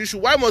resolve the issue.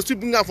 Why must you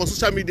bring am for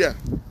social media?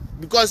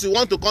 Because you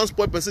want to come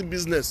spoil person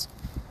business.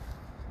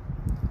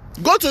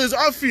 Go to his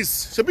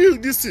office. Should be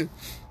this thing.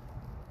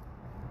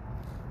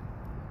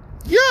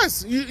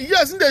 Yes,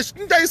 yes.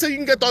 Didn't you say you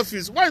can get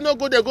office? Why not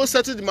go there, go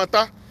settle the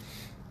matter,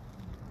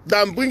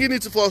 than bringing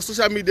it for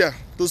social media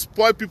to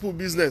spoil people's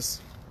business?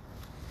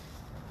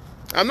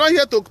 I'm not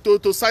here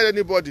to side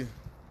anybody,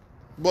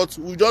 but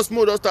we just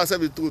more just to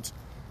accept the truth.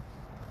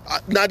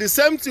 Now the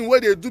same thing where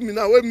they do me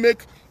now, where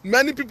make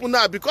many people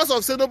now, because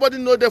of say nobody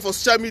know them for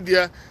social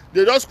media,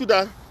 they just could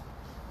have.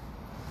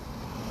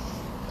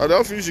 I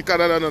don't finish the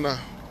Canada now.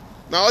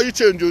 Now all you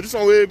change, you this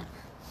one way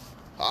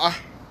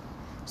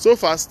so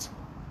fast.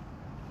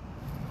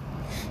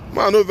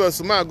 Man, no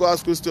verse, man, go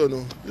ask question.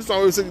 No. This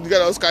one we say the guy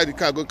that was carry the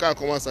car, go car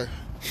come outside.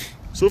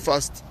 So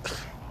fast.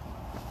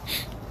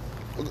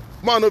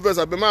 Man, no verse,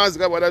 I be man ask the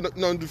guy whether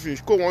not do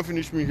finish. Come on,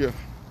 finish me here.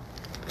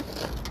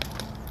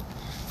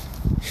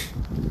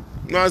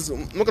 Now,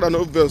 look at that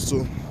no verse,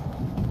 so.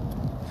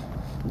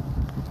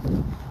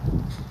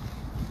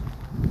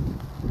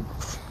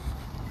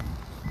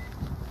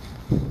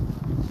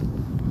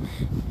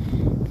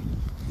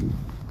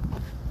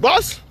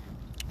 Boss,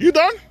 you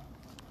done?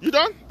 You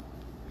done?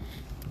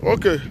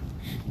 Okay,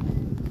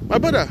 my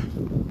brother.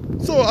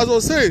 So as I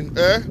was saying,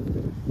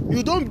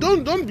 you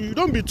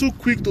don't be too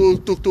quick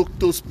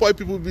to spoil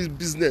people's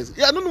business.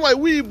 Yeah, I don't know why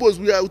we Igbos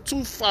we are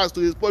too fast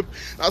to spoil.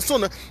 And so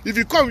now, if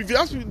you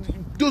ask me,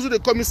 those who they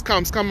call me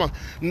scammer,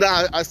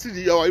 now I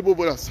see our Igbo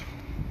brothers.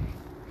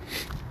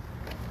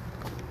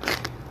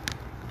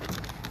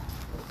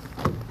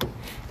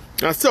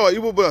 I see our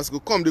Igbo brothers go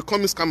come, they call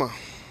me scammer.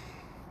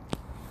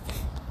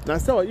 Now I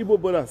see our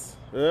Igbo brothers,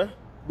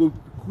 go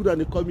good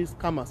and they call me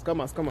scammer.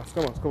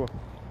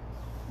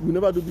 We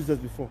never do business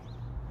before.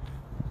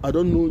 I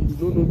don't know you,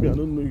 don't know me, I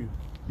don't know you.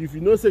 If you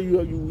know say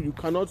you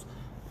cannot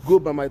go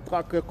by my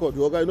track record,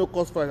 your guy no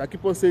cost fight. I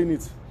keep on saying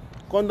it.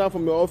 Come down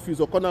from your office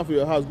or come down from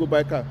your house, go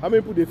buy car. How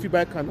many people they feel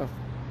buy car now?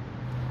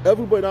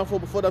 Everybody now for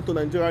that to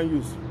Nigerian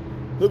use.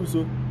 No be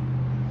so.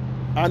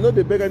 I know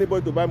they beg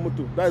anybody to buy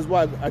motor. That is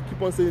why I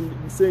keep on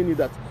saying it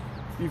that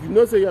if you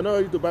know say you're not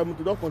ready to buy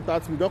motor, don't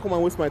contact me, don't come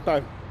and waste my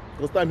time.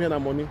 Because time here na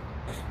money.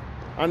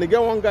 And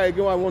again, one guy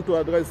again I want to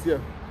address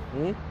here.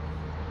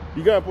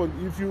 You get a point.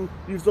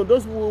 If some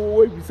those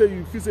way you say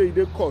you feel say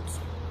they caught,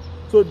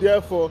 so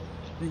therefore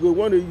you go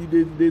want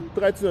they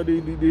threaten or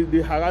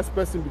they harass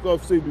person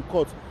because of say you be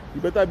caught. You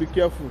better be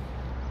careful.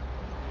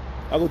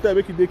 I go tell you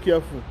make you be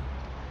careful.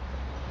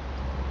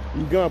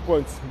 You get a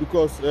point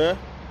because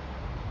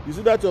you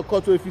see that your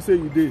court if you say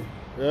you did,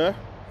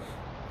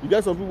 you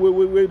get some people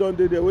we don't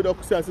dey there, we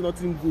don't say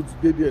nothing good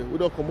dey there, we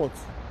don't come out.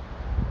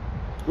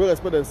 We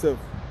respect themselves.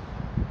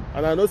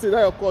 And I know say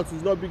that your court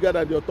is not bigger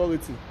than the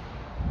authority.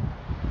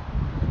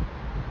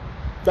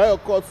 That your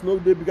court is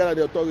not bigger than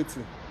the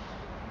authority.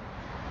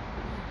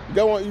 You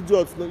get one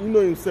idiot, you know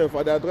himself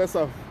at the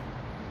addresser.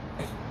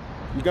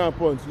 You get a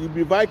point. You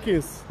be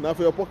Vikings now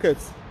for your pocket.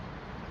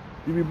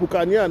 You be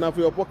Buccaneer now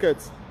for your pocket.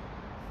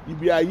 You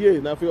be Aye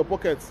now for your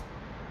pocket.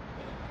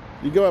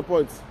 You get my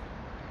point.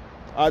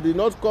 I did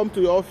not come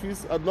to your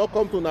office. I did not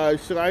come to my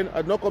shrine.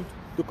 I did not come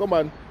to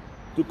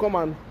come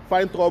and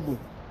find trouble.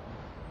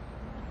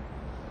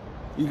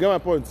 You get my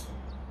point.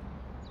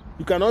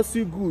 You cannot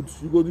see good.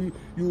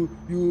 You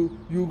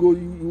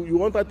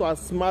want to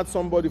outsmart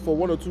somebody for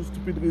one or two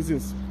stupid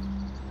reasons.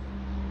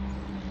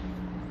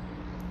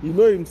 You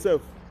know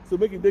himself. So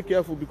make it take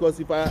careful because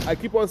if I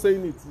keep on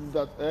saying it, is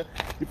that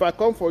if I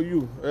come for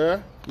you,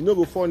 you no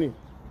go funny.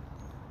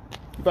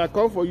 If I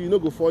come for you, you no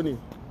go funny.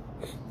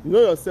 You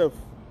know yourself.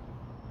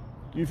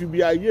 If you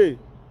be a year,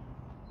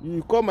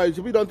 you come and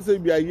you don't say you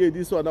be a year,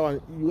 this one, that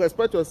one. You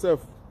respect yourself.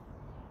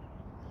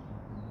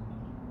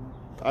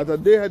 As a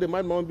day had to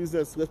mind my own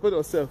business, respect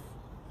yourself.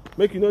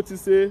 Make you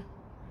notice say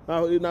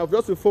now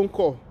just a phone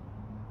call.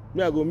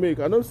 Me I go make.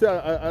 I don't say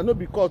I not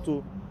be caught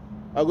to.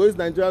 I go use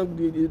the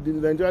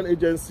Nigerian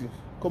agency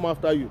come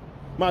after you.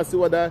 Man see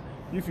whether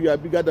if you are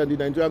bigger than the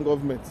Nigerian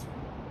government.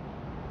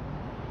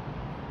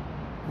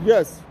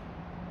 Yes.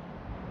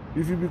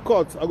 If you be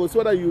caught, I go see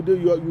whether you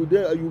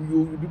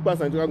be pass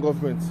Nigerian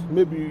government.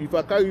 Maybe if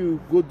I carry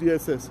you go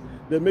DSS,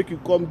 they make you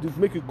come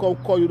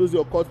call you those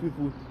your court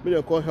people, make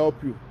them come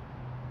help you.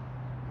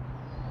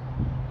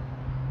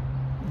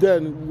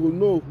 Then we'll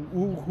know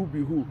who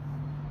be who.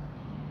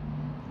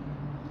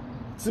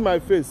 See my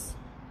face.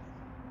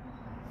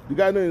 The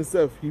guy know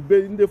himself. He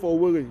be in there for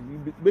worry.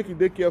 Make you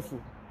dey careful.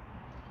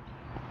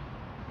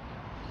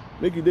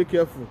 Make you dey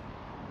careful.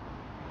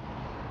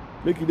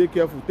 Make you dey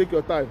careful. Take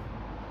your time.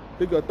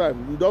 Take your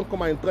time. You don't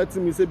come and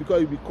threaten me, say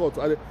because you be caught.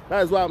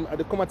 That is why I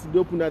come out to the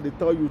open and they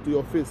tell you to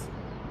your face.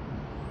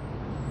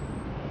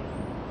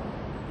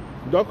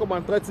 You don't come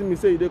and threaten me,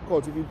 say you dey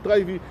caught.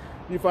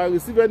 If I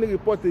receive any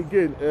report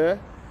again,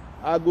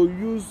 I go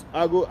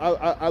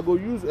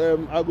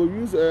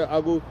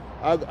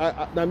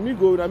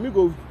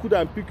could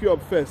and pick you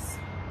up first.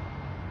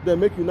 Then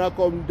make you not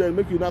come. Then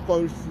make you not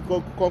come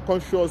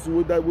show us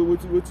with that.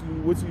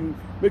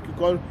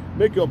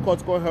 Make your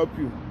court come help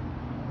you.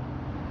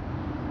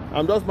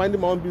 I'm just minding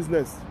my own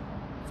business.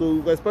 So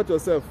respect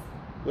yourself.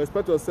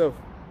 Respect yourself.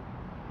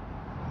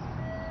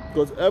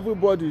 Because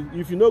everybody,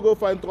 if you no go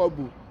find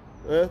trouble,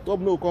 trouble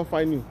no come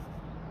find you.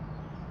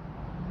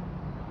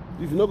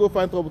 If you no go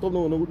find trouble,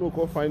 trouble no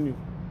come find you.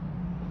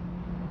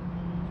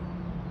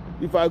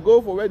 If I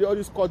go for where all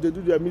these courts they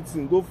do their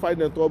meeting, go find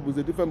them trouble, it's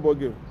a different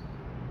ballgame.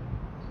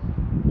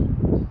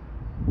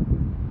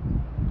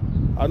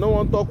 I don't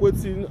want to talk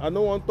waiting. I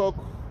don't want to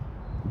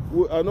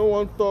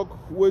talk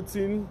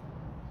waiting.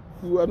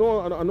 I don't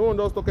want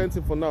to talk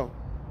anything for now.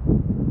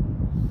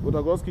 But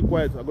I just keep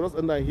quiet. I just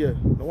end that here.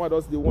 The one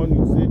that's the one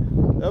you say.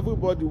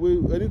 Everybody,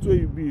 anywhere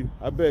you be,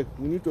 I beg,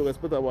 we need to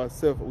respect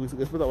ourselves. We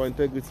respect our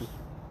integrity.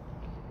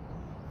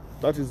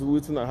 That is the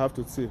thing I have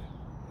to say.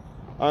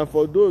 And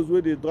for those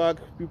where they drag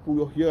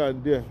people here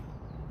and there,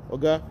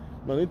 okay,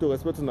 I need to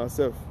respect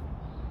ourselves.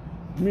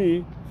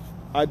 Me,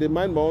 I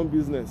mind my own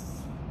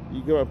business.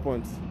 You get my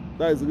point.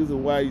 That is the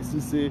reason why you see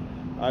say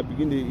I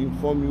begin to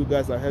inform you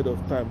guys ahead of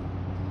time.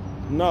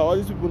 Now all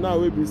these people now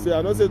will be say,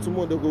 I don't say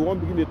tomorrow they go one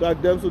begin to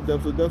drag them.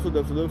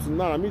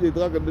 Now I mean they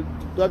drag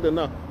them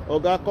now.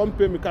 Okay, come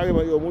pay me carry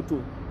your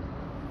motor.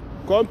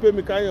 Come pay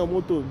me carry your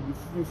motor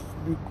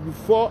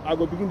before I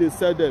go begin to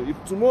sell them.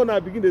 If tomorrow now I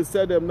begin to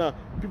sell them now,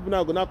 people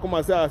now gonna come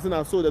and say I seen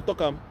and so they talk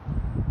them.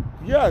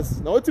 Yes,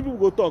 now what people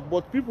go talk,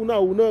 but people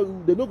now will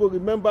know they not go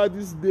remember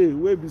this day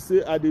where we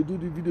say they do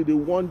the video, they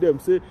warn them,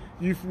 say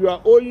if you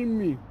are owing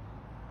me,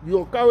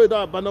 you'll carry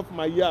that abandon from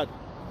my yard.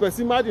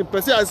 Imagine,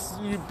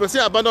 person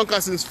abandoned car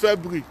since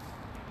February.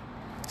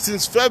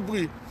 Since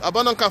February,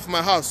 abandoned car from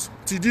my house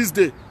till this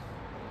day.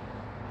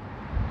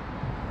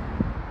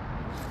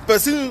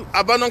 Person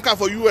abandoned car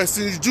for US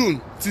since June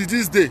till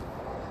this day.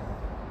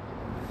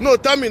 No,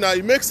 tell me now,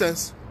 it makes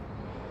sense.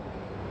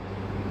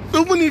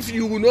 Even if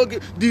you will not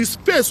get the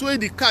space where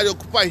the car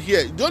occupy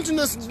here, don't you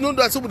know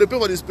that somebody pay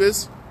for the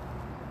space?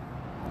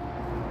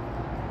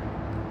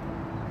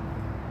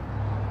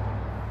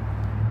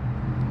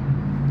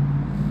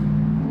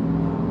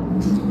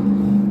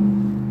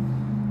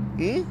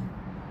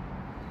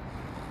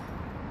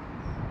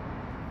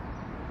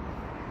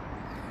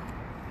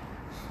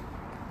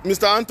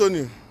 Mr.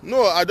 Anthony,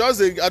 no, I just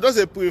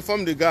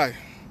pre-inform the guy.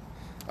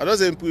 I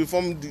just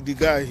pre-inform the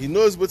guy. He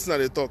knows what's not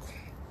they talk.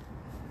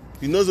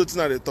 He knows what's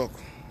not they talk.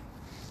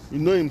 You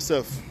know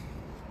himself.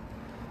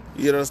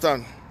 You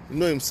understand? You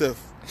know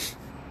himself.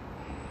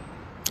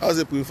 I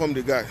just pre-inform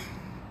the guy.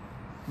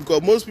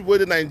 Because most people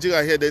in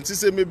Nigeria here, they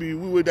say maybe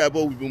we will die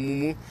about with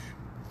mumu.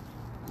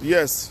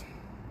 Yes.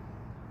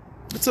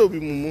 It's all be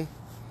mumu.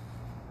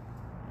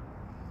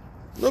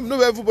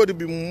 No, everybody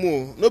be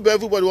mumu. No,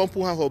 everybody want to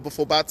put hand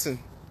for batting.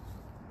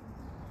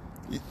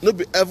 No,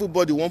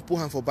 everybody want to put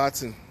hand for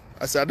batting.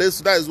 I said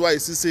that is why you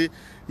see say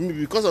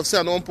because of say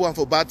I don't want to put hand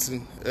for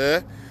batting.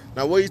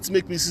 Now what it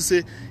make me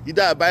say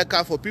either I buy a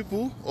car for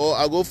people or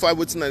I go find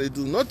what they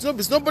do.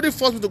 Nobody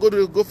force me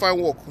to go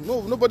find work.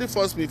 No, nobody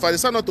force me. If I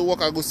decide not to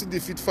work, I go see the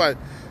fit fine.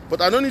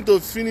 But I don't need to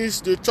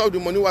finish the chop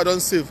the money I don't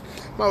save.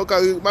 I go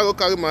carry my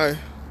car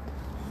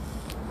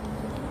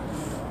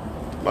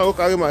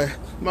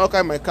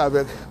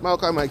back. I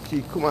carry my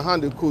key. Come my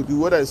hand the code. The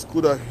weather is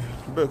good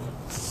back.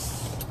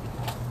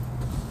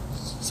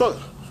 So,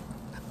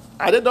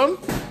 are they done?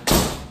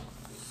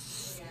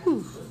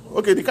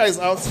 Okay, the car is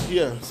out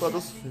here. So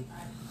just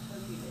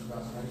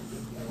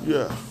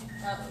yeah.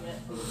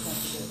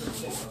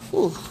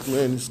 Oh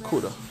man, it's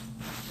colder.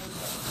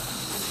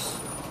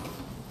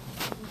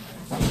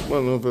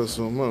 Man, no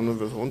vessel. I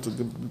want to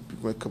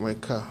pick my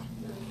car,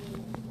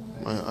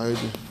 my ID.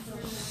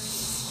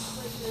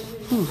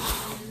 Whew.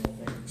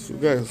 So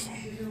guys,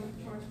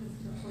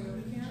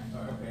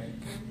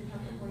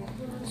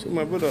 so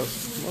my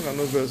brothers, I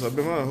no vessel. I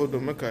be man hold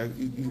on, my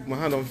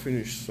hand don't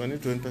finish, so I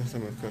need to enter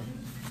inside my car.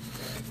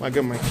 I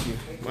get my key.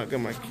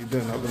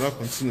 Then I will not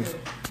continue.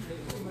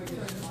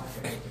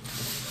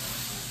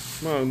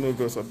 Man, no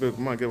girls, I beg.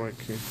 Man, get my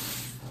key.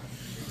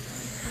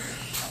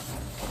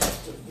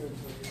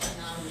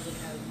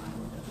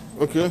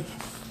 Okay.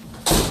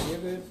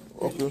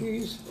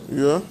 Keys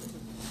Yeah.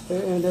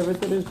 and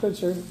everything is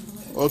pictured.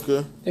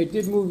 Okay. They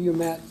did move your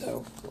mat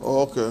though,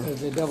 Oh, okay.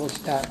 because they're double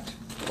stacked.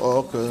 Oh,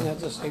 And okay.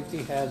 that's a safety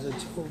hazard,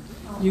 so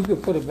you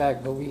could put it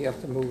back, but we have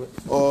to move it.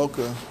 Oh,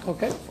 okay.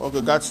 Okay?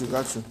 Okay, got you,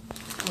 got you.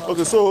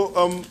 Okay,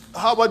 so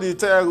how about the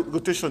tire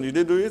rotation? Did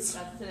they do it?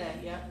 That's today,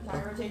 yep.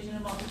 Tire rotation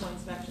and multiple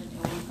inspection.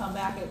 And when you come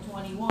back at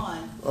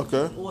 21,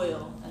 Okay.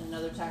 oil and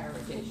another tire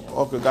rotation.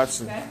 Okay, got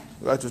you. Okay?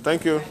 Got you.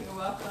 Thank you. You're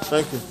welcome.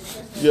 Thank you.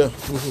 Yeah.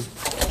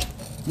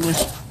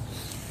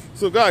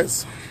 So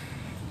guys.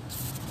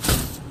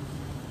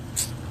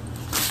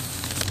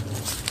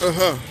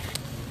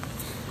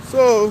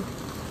 So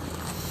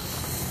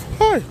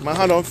hi, my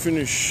hand don't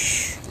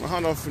finish. My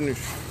hand don't finish.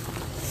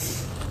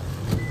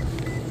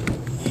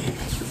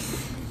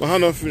 My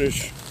hand don't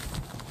finish.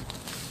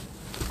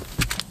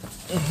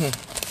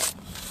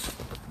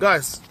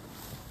 Guys,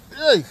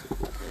 hey,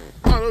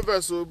 I don't know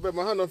so, but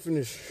my hand don't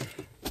finish.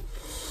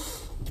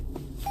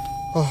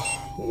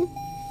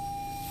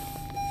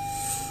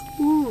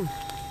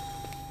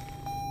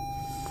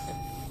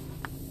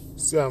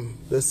 See,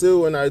 they say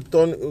when I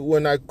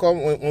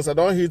come, once I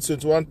don't hit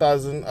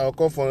 21,000, I'll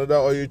come for another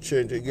oil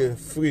change again,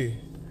 free.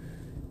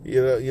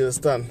 You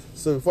understand?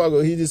 So before I go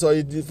hit this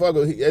oil, before I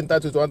go enter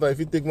 21,000, if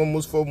it take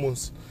almost 4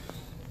 months.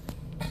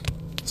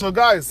 So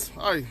guys,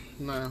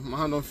 nah, my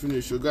hand don't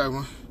finish, you guys,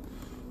 man.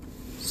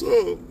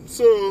 So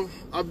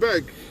I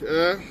beg,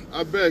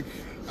 I beg,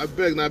 I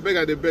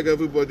beg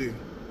everybody.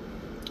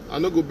 I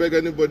no go beg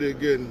anybody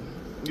again.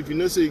 If you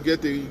know say you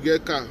get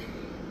car,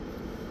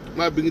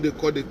 might bring the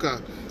call the car.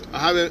 I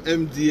have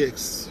an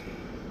MDX.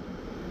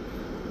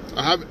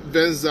 I have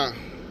Venza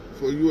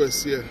for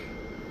US here.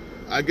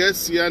 I get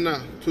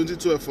Sienna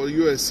 2012 for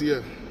US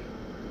here.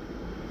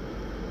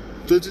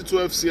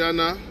 2012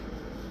 Sienna,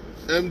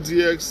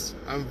 MDX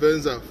and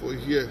Venza for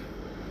here.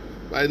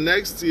 By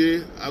next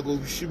year, I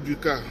go ship the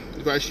car.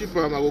 If I ship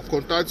them, I will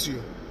contact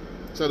you.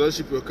 So I don't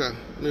ship your car.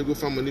 Then you go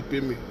find money, pay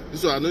me.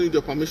 This one I don't need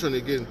your permission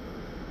again.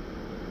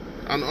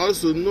 And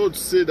also note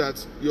say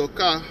that your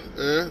car,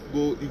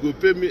 you go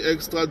pay me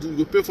extra. You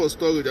go pay for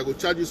storage. I go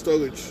charge you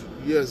storage.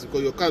 Yes,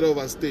 because your car don't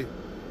overstay.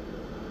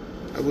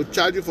 I will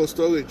charge you for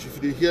storage.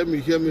 If you hear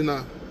me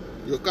now.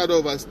 Your car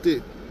don't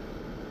overstay.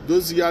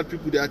 Those yard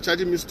people, they are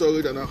charging me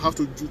storage, and I have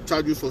to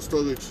charge you for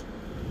storage.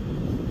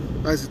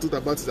 That's the truth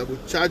about it. I will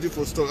charge you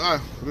for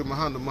storage. My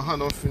hand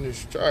don't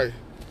finish. Try.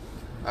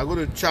 I'm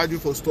going to charge you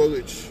for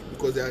storage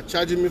because they are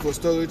charging me for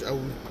storage. I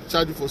will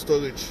charge you for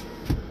storage.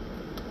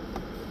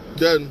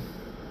 Then,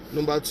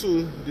 number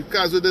 2, the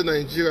cars within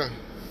Nigeria.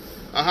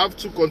 I have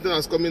 2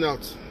 containers coming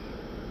out.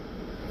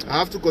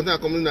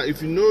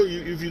 If you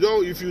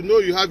know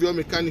you have your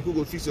mechanic who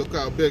will fix your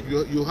car, I beg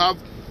you have,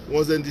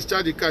 once they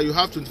discharge the car, you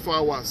have 24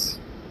 hours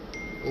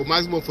or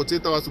maximum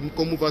 48 hours to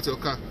come move out your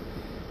car.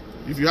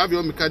 If you have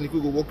your mechanic who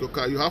will work your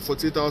car, you have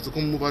 48 hours to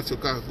come move out your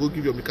car. Go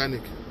give your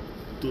mechanic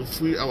to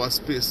free our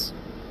space.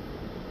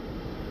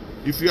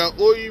 If you are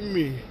owing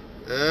me,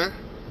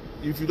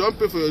 if you don't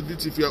pay for your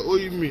duty, if you are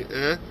owing me,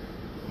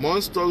 my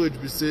storage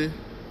we say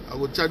I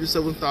will charge you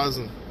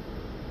 7,000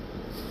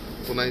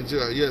 for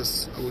Nigeria.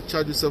 Yes, I will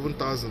charge you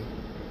 7,000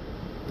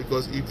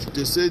 because if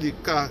they say the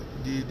car,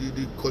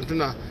 the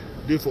container,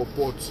 they for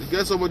port. You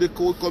get somebody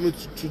coming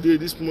today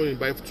this morning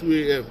by 2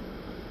 a.m.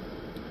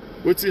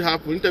 What's it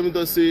happen? Anytime you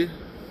don't say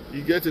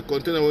you get a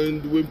container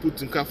when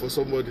put in car for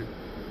somebody,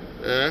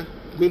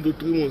 going to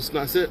 3 months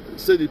now. Say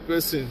the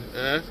person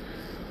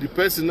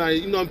now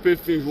you don't pay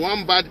things.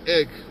 One bad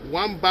egg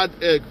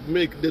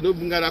make they don't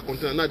bring out that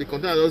container. Now the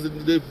container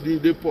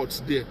doesn't they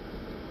pots there.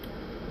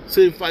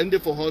 So if I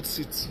need for hot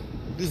seat.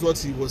 This is what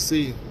he was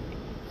saying.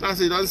 Now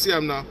say don't see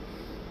him now.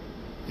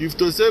 If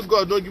to say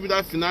God don't give me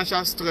that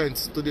financial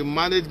strength to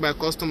manage my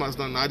customers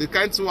now the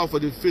kind of for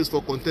the face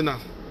for container.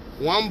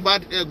 One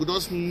bad egg will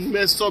just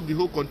mess up the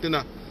whole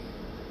container.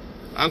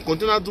 And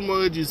container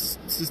demurrage is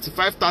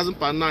 65,000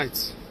 per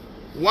night.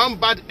 One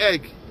bad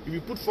egg, if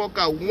you put 4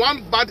 cars,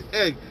 one bad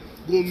egg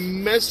go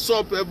mess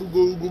up,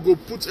 go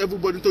put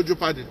everybody into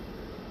jeopardy.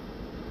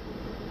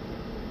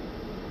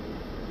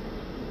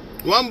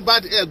 One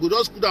bad egg will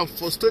just go down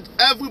frustrate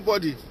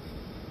everybody.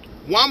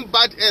 One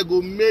bad egg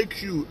will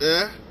make you,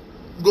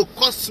 go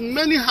cause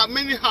many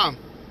harm.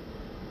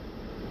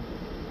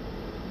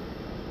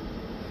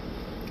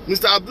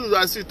 Mr. Abdul,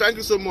 I see. Thank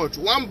you so much.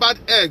 One bad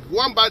egg.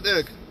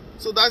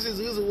 So that is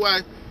the reason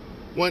why,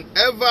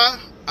 whenever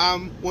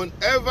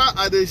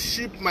I dey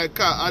ship my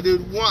car, I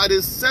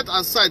dey set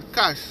aside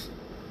cash.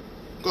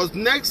 Because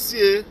next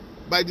year,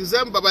 by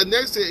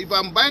next year, if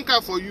I'm buying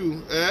car for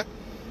you,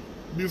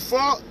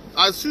 before,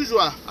 as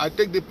usual, I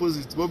take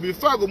deposit. But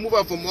before I go move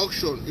out from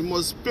auction, you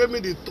must pay me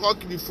the truck,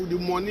 the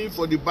money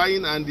for the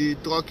buying and the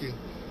trucking.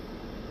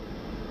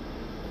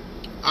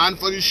 And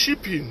for the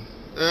shipping,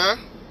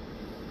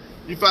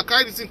 if I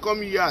carry this thing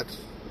come yard,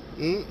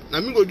 I'm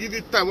going to give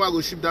you time where I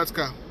go ship that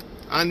car.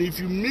 And if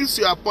you miss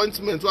your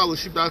appointment where I go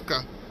ship that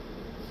car,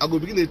 I go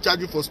begin to charge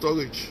you for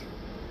storage.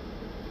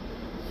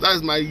 That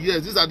is my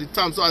years. These are the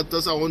terms so I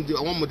want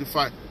to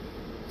modify.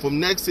 From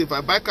next year, if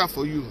I buy car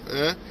for you,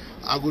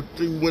 I go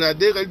when I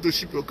dey ready to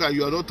ship your car,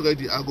 you are not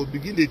ready. I go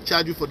begin to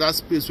charge you for that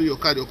space where your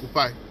car dey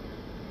occupy.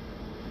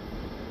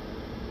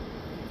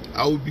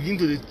 I will begin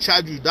to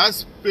charge you. That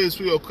space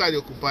where your car dey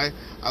occupy,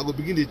 I will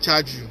begin to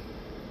charge you.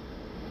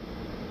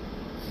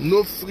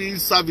 No free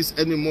service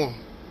anymore.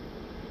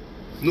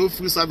 No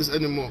free service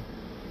anymore.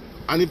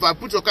 And if I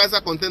put your car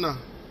inside container,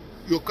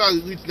 your car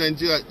reach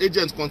Nigeria,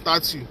 agents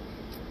contact you.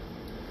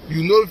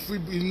 You know if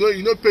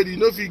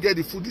you get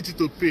the full duty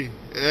to pay.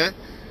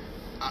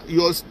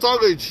 Your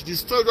storage, the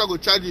storage I go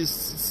charge is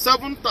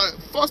 7 times.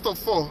 First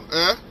of all,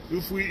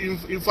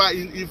 if I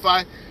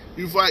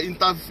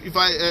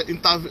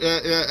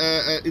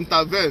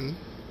intervene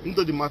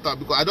into the matter,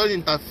 because I don't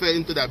interfere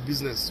into their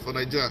business for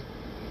Nigeria.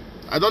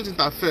 I don't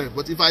interfere,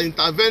 but if I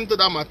intervene into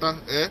that matter,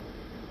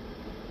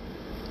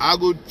 I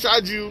go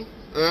charge you.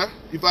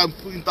 If I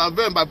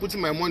intervene by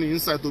putting my money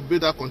inside to buy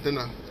that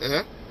container,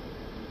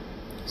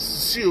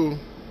 so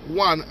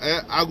one,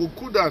 I go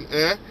cool down,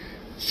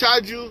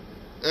 charge you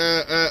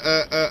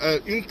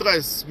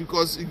interest,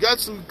 because it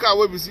gets to the car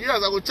where we see, yes,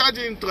 I go charge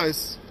you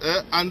interest,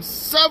 and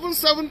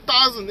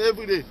 7,000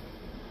 every day.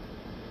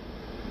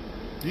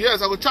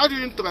 Yes, I go charge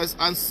you interest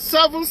and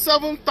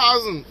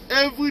 7,000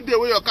 every day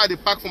when your car they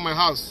park from my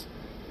house.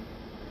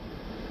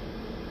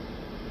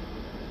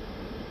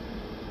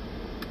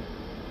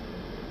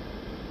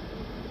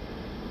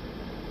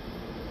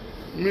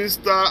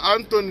 Mr.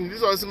 Anthony,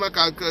 this was my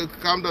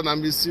calm down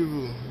and be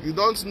civil. You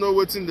don't know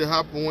what's in the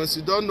happen. Once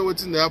you don't know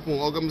what's in the happen,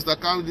 okay, Mr.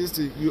 Calm, this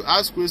thing, you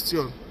ask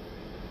question.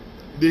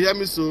 They hear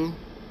me so?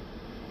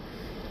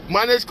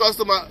 Managed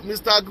customer,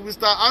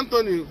 Mr.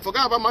 Anthony,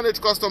 forget about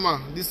managed customer.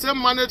 The same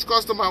managed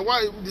customer,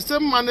 why the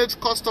same managed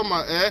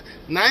customer,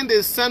 now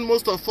they send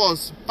most of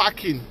us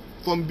packing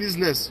from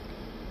business.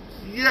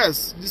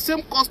 Yes, the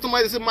same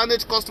customer, the same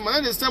managed customer,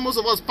 then they send most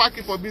of us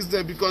packing for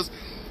business, because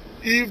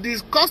if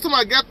this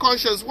customer get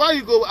conscious, why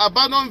you go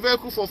abandon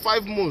vehicle for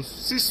 5 months,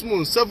 6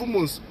 months, 7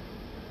 months?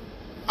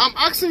 I'm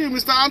asking you,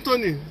 Mr.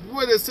 Anthony,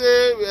 where they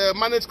say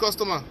managed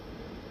customer,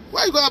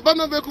 why you go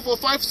abandon vehicle for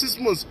 5, 6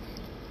 months?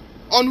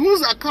 On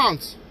whose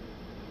account?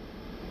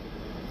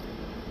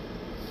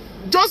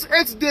 Just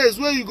 8 days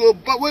where you go,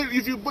 but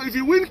if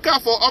you win car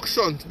for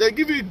auction, they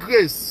give you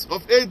grace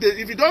of 8 days.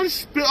 If you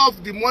don't pay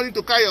off the money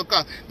to carry your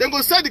car, then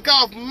go sell the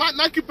car off,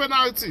 not keep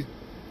penalty.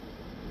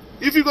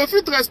 If you go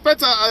fit to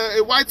respect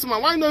a white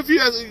man, why not you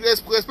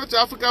respect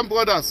your African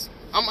brothers?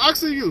 I'm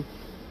asking you.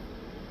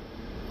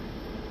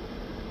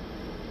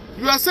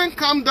 You are saying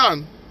calm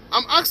down.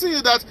 I'm asking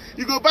you that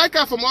you go buy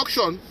car from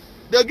auction,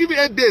 they'll give you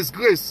 8 days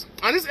grace.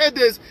 And these 8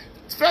 days,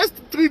 first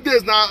 3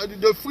 days now,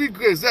 the free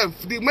grace. Then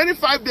the remaining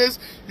 5 days,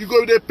 you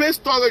go they pay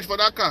storage for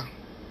that car.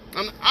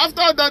 And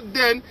after that,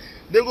 then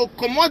they go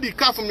commode the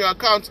car from your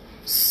account,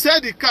 sell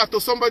the car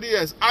to somebody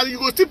else, and you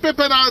go still pay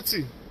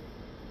penalty.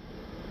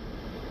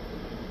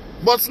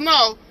 But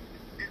now,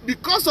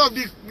 because of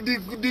the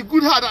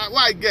good heart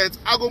I get,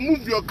 I go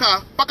move your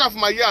car, park up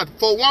my yard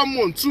for 1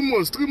 month, 2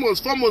 months, 3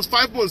 months, 4 months,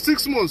 5 months,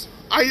 6 months.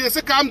 And you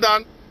say calm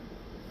down.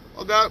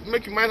 Okay,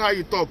 make your mind how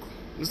you talk.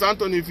 Mr.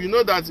 Anthony, if you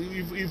know that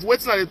if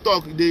waiting at the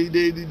talk,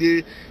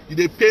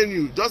 they pain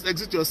you, just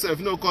exit yourself,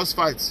 you know, cause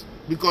fights.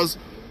 Because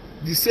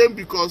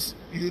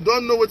you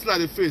don't know what's at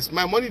the face.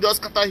 My money does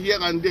scatter here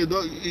and there.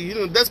 You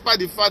know, despite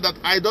the fact that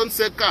I don't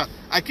sell car.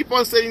 I keep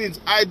on saying it.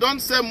 I don't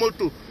sell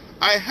motor.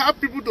 I help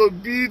people to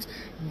build,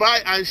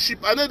 buy, and ship.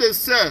 I know they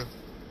sell.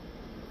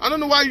 I don't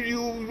know why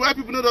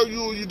people know that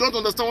you don't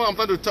understand what I'm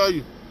trying to tell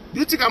you. Do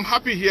you think I'm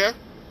happy here?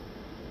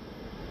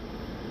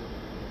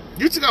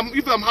 Do you think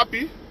if I'm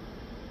happy?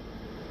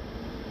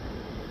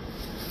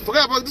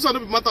 Forget about this. One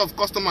not be matter of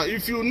customer.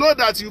 If you know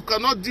that you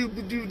cannot do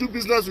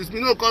business with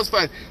me, no cost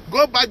fine.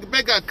 Go buy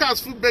beggar,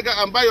 cars, food beggar,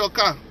 and buy your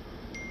car.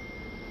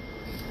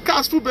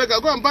 Cars, food beggar,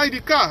 go and buy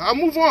the car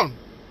and move on.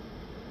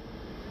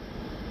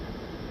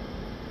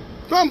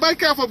 Go and buy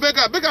car for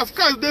beggar. Beggar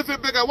car is there for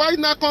beggar. Why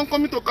not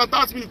coming to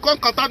contact me? You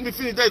can't contact me,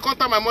 finish there. You can't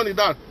turn my money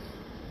down.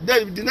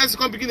 Then the next you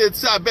come begin to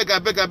say, I beg.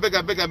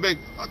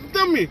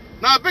 Tell me,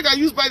 now I beg I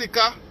use buy the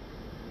car.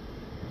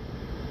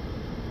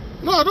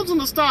 No, I don't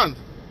understand.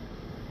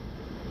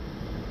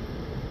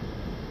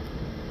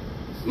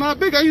 Now I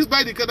beg I use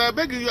buy the car. Now I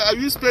beg I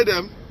use pay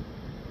them.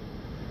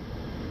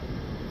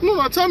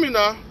 No, tell me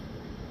now.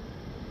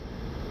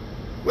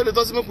 When it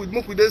doesn't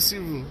make with this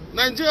civil.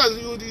 Nigerians,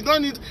 you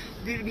don't need.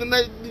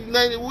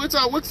 What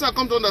I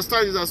come to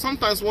understand is that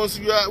sometimes once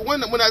you are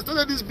when I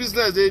started this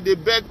business, they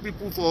beg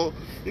people for,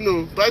 you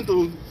know, trying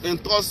to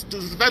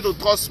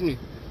trust me.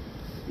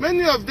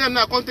 Many of them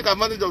now can't take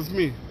advantage of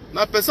me.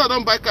 Now person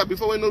don't buy car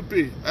before we no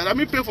pay, and I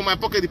mean pay for my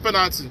pocket the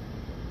penalty.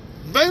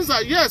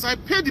 Venza, yes, I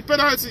paid the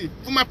penalty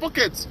for my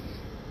pocket.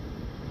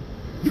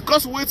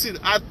 Because waiting,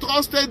 I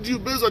trusted you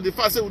based on the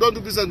fact that we don't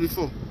do business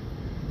before.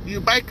 You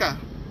buy car,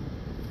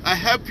 I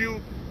help you.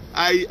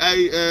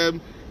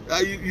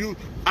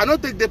 I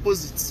don't take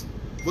deposits,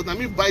 but I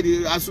mean buy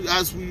the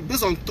as we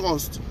based on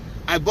trust.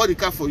 I bought the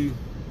car for you.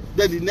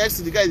 Then the next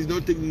the guy did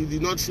not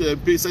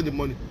pay, send the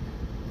money.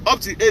 Up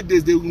to 8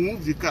 days they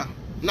remove the car.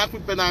 Knock me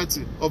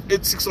penalty of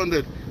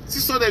 600.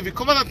 600 if you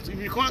come out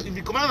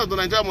of the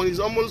Nigerian money is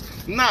almost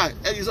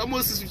it's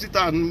almost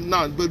 650,000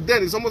 now, but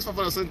then it's almost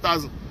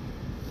 500,000.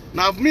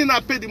 Now me now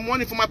pay the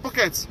money for my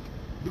pocket.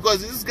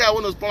 because this guy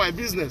want to spoil my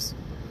business.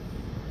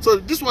 So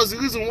this was the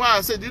reason why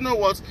I said, you know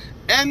what,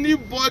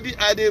 anybody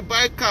I dey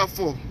buy car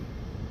for,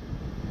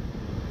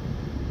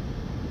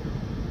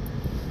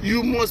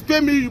 you must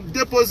pay me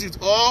deposit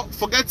or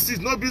forget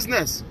it, no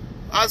business.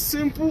 As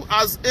simple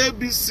as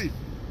ABC.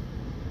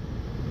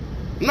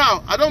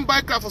 Now, I don't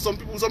buy car for some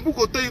people. Some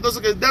people go tell you,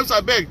 doesn't get them, so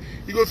I beg.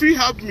 You go feel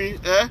help me,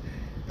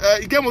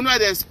 you get money I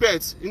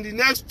expect. In the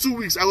next 2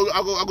 weeks, I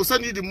go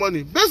send you the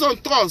money. Based on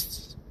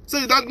trust. So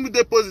you don't give me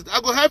deposit. I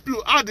go help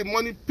you add the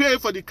money, pay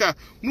for the car,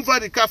 move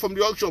out the car from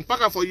the auction,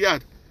 pack it for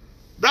yard.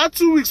 That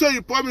 2 weeks where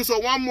you promise,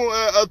 or 1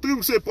 month, 3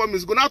 weeks where you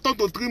promise, go now turn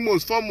to 3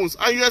 months, 4 months,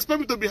 and you expect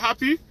me to be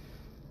happy?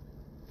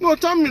 No,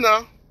 tell me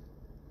now.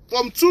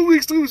 From 2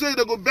 weeks, 3 weeks, they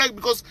go back,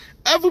 because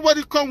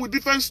everybody come with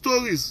different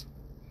stories.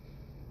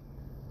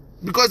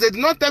 Because they did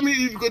not tell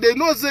me, because they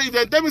know, say, if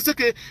they tell me, say,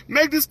 okay,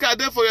 make this car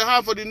there for your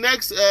hand for the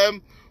next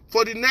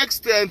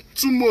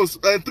 2 months,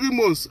 3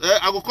 months,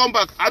 I will come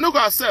back. I no go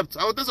accept.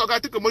 I will tell you, okay,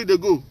 take the money, they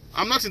go.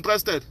 I'm not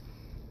interested.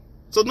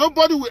 So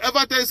nobody will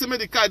ever tell you, say, make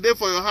the car there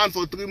for your hand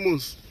for 3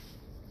 months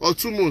or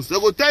 2 months. They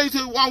will tell you,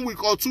 say, 1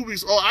 week or 2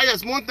 weeks, or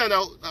yes, one time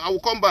I will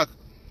come back.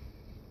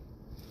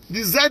 The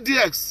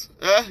ZDX,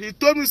 he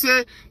told me,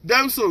 say,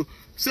 them so,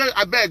 say,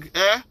 I beg,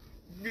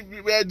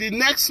 the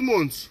next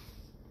month,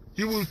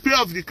 he will pay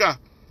off the car.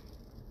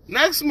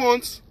 Next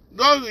month,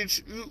 don't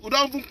reach, you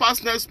don't even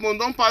pass next month,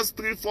 don't pass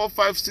 3, 4,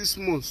 5, 6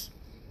 months.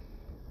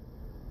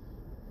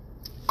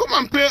 Come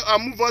and pay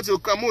and move out your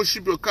car, more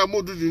ship your car,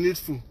 more do the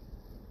needful.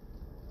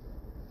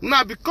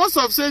 Now, because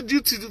of, say,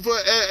 duty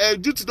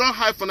don't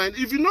high for 9,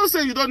 if you know,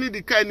 say, you don't need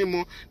the car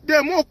anymore,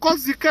 then more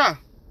cost the car.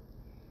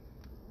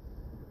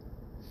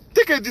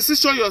 Take a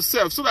decision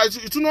yourself, so that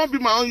it will not be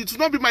my own, it will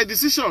not be my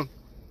decision.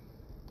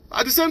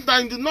 At the same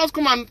time, do not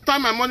come and tie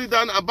my money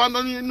down,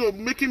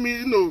 abandoning, making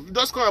me,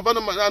 just come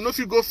abandon my, I know if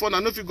you go fun, I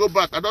know if you go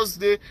back, I just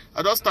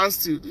stand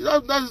still.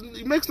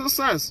 It makes no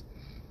sense.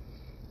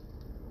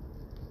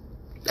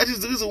 That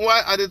is the reason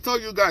why I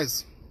tell you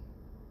guys.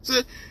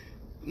 Say,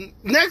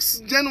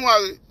 next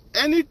January,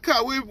 any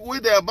car where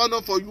they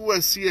abandon for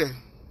US here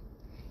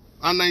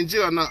and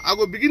Nigeria now, I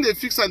will begin to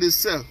fix and they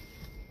sell.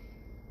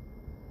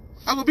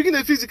 I will begin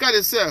to fix the car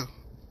they sell.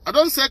 I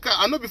don't sell car.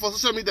 I know before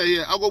social media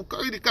here. I go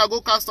carry the car, go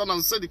cast down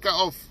and sell the car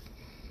off.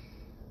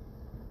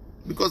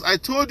 Because I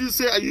told you,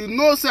 say, I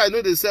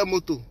know they sell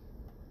motor.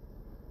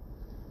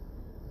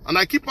 And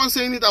I keep on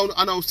saying it,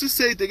 and I'll still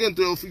say it again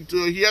to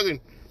your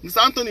hearing.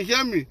 Mr. Anthony,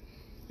 hear me.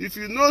 If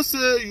you know, say,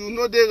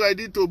 they're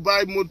ready to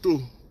buy motor,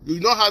 you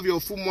don't have your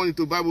full money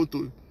to buy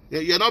motor,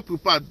 you're not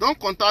prepared, don't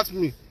contact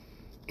me.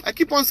 I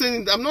keep on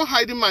saying it. I'm not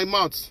hiding my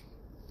mouth.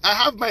 I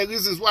have my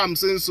reasons why I'm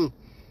saying so.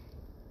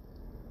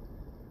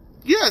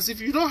 Yes, if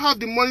you don't have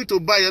the money to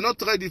buy, you're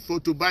not ready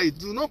to buy it,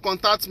 do not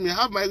contact me. I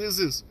have my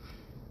reasons.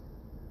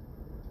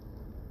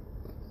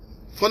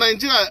 For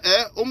Nigeria,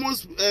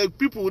 almost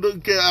people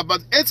don't care about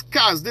 8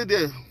 cars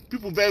there.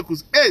 People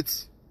vehicles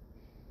 8.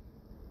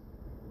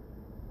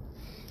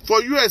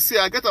 For USA,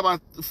 I get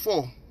about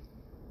 4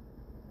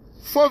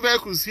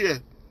 vehicles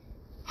here.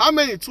 How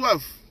many?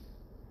 12.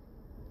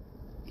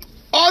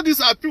 All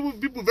these are people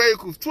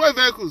vehicles. 12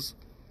 vehicles.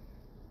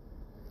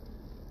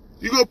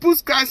 You go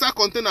put car inside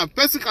container, the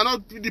person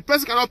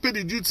cannot pay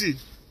the duty.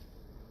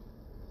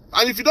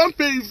 And if you don't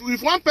pay,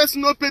 if one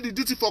person don't pay the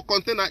duty for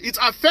container, it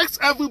affects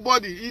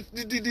everybody.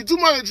 The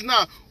demurrage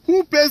now,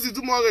 who pays the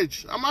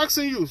demurrage? I'm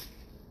asking you.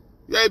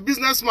 You're a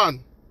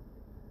businessman.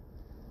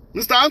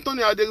 Mr.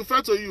 Anthony, I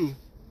refer to you.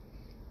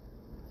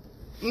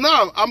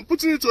 Now, I'm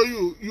putting it to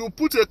you. You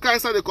put a car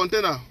inside the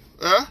container.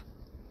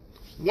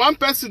 One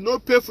person no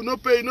give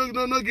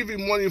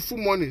him money, full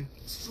money.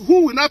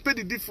 Who will not pay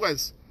the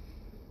difference?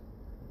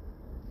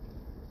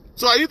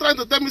 So are you trying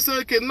to tell me, say,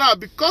 okay, now,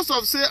 because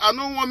of, say, I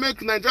don't want to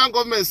make Nigerian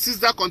government seize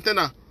that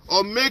container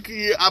or make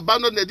it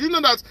abandon it. Do you know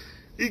that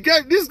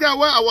this guy,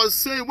 where I was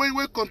saying, when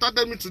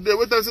contacted me today,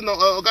 when they said,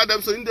 got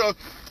them, so in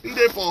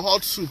there for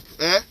hot soup,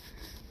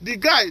 the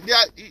guy,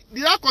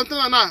 the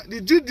container now,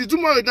 the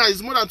demurrage now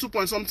is more than 2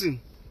 point something.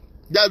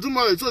 They are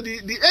demurrage. So the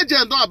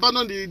agent don't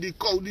abandon the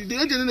call. The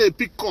agent no they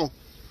pick call.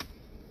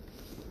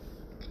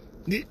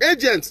 The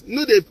agent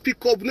no they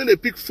pick up, no they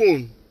pick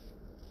phone.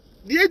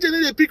 The agent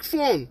no they pick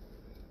phone.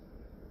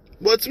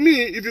 But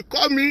me, if you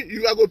call me,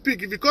 I go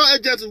pick. If you call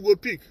agents, you go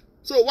pick.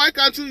 So why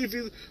can't you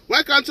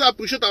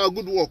appreciate our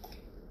good work?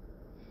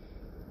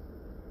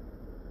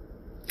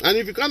 And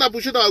if you can't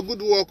appreciate our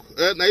good work,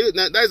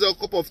 that is a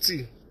cup of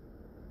tea.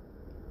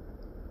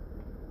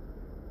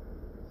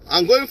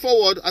 And going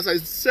forward, as I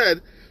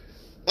said,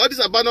 all these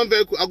abandoned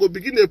vehicles, I go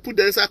begin to put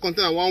the inside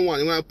container one.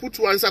 And when I put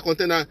one inside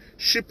container,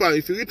 ship them.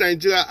 If you reach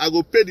Nigeria, I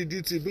go pay the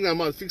duty, bring them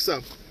out, fix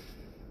them,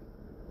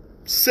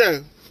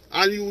 sell,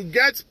 and you will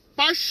get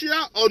partial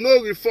or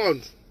no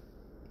refund.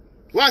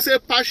 When I say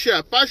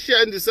partial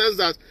in the sense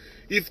that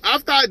if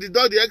after I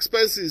deduct the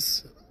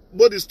expenses,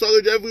 both the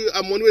storage, every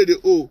money where they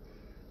owe,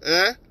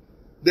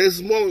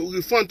 there's more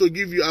refund to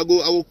give you. I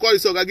will call you,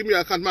 so I give me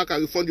your account mark, I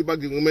refund you back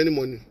the remaining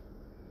money.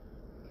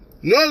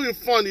 No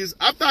refund is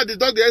after I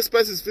deduct the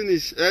expenses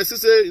finish.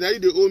 Say now you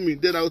they owe me.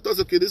 Then I will talk,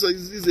 okay, this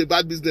is a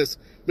bad business.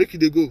 Make it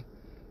they go.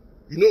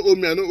 You don't owe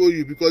me, I don't owe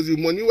you, because the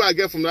money I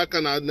get from that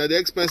car now the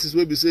expenses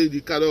will be say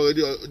the car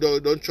already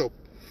don't chop.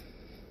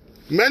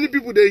 Many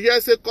people they hear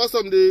say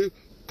custom the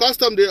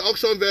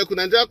auction vehicle,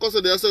 Nigeria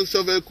custom the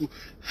auction vehicle.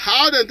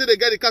 How then they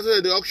get the cars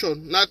at the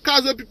auction? Now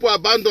cars where people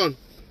abandon.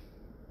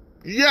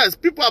 Yes,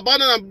 people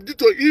abandon them due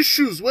to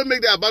issues where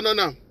make they abandon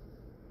them.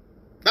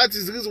 That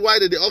is the reason why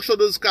they auction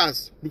those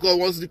cars. Because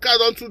once the car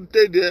don't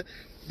stay there,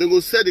 they go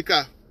sell the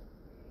car.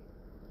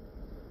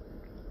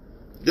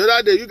 The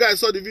other day, you guys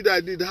saw the video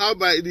I did how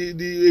by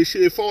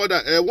the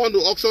forwarder want to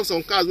auction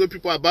some cars where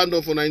people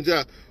abandon for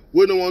Nigeria.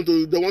 They don't want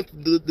to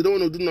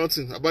do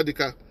nothing about the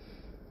car.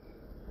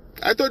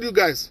 I told you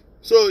guys.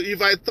 So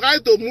if I try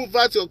to move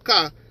out your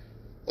car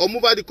or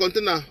move out the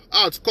container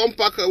out, come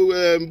back,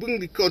 bring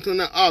the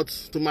container out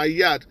to my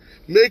yard,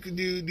 make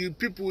the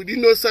people, the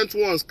innocent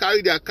ones,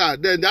 carry their car.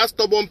 Then that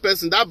stubborn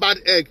person, that bad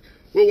egg,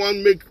 we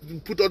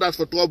want put others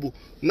for trouble.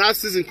 Now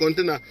season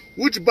container.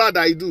 Which bad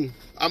I do?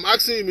 I'm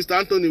asking you, Mr.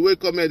 Anthony, where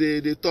come here,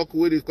 they talk,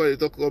 where they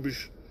talk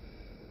rubbish.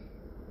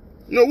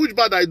 No, which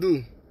bad I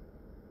do?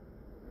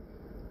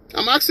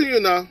 I'm asking you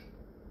now.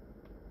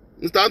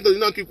 Mr. Anthony,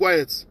 don't keep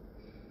quiet.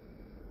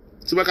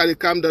 So make I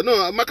calm down.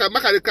 No, make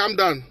I calm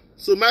down.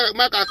 So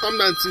make I calm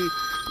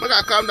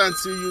down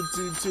till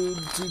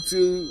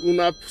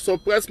you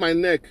suppress my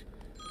neck.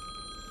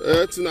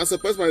 Till I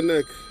suppress my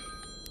neck.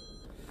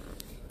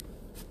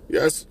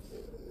 Yes.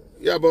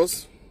 Yeah,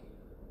 boss.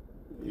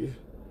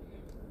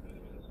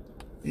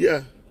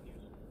 Yeah.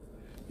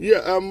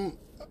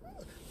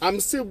 I'm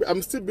still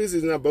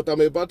busy now, but I'm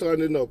about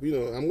rounding up. You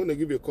know, I'm gonna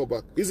give you a call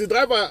back. Is the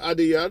driver at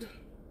the yard?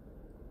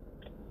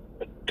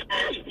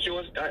 He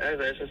was, as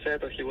I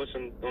said, he was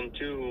on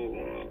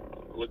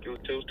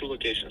two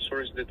locations.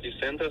 First that he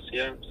sent us,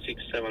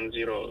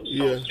 670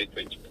 South Street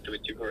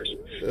 21st,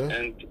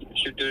 and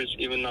there's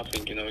even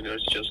nothing. You know,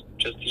 there's just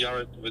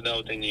yard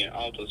without any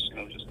autos. You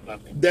know, just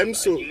nothing. Them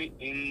so.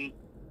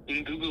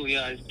 In Google,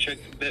 I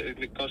checked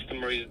the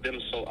customer is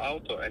Demsol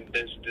Auto, and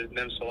the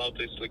Demsol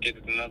Auto is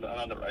located in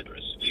another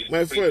address.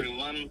 My friend.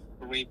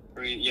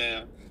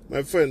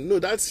 My friend, no,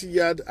 that's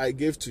yard I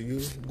gave to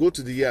you. Go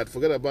to the yard.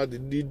 Forget about the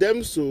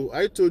Demso.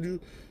 I told you,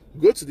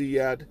 go to the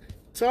yard.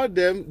 Tell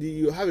them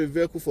you have a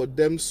vehicle for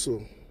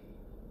Demso.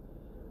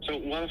 So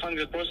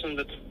 100%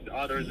 that the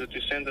others that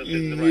you sent us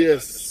is the right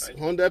yes,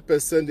 address, right?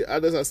 100% the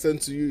others I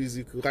sent to you is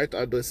the right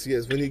address.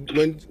 Yes.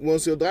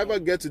 Once your driver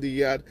gets to the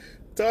yard,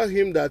 tell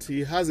him that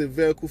he has a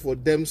vehicle for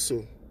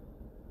Demso.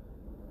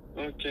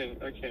 Okay.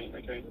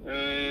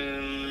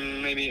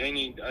 Maybe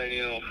any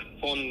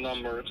phone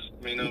numbers.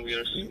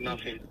 There's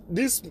nothing.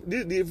 This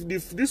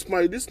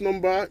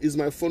number is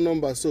my phone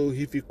number. So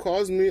if he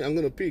calls me, I'm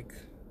gonna pick.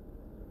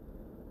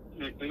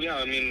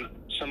 Yeah,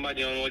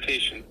 somebody on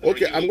location.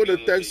 Okay, I'm gonna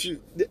text you.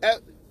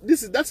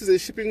 That is a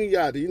shipping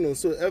yard, you know.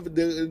 So every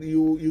day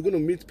you're gonna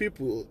meet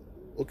people.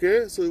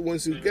 Okay, so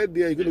once you get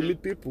there, you're gonna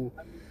meet people.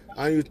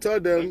 And you tell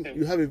them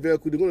you have a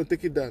vehicle, they're going to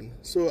take it down.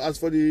 So as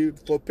for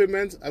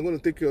payment, I'm going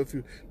to take care of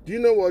you. Do you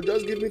know what?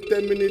 Just give me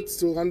 10 minutes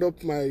to round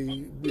up my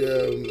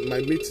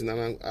meeting,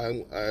 and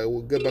I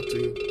will get back to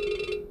you.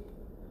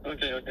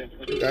 Okay.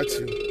 Got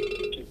you.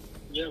 Okay.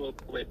 Yeah, well,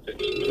 wait.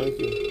 Thank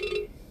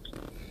you.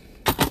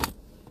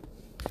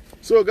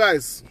 So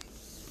guys,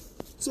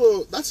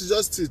 so that's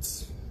just it.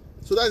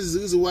 So that is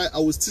the reason why I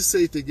will still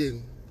say it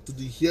again to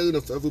the hearing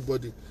of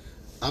everybody.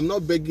 I'm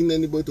not begging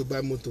anybody to buy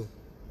motor.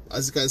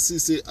 As you can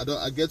see,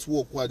 I get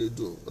work while they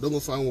do. I don't go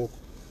find work.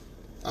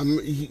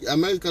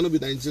 America cannot be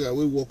Nigeria.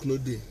 We work no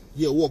day.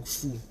 Here work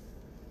full.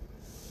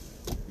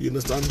 You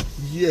understand?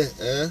 Here,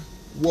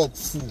 work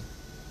full.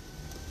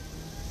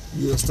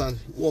 You understand?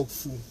 Work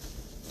full.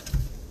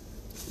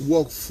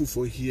 Work full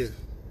for here.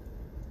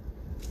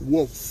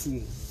 Work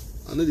full.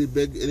 I know they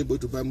beg anybody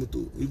to buy motor.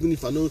 Even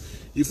if I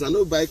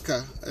know buy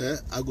car,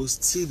 I go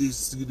steal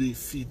the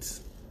feed.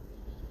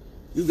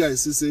 You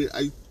guys say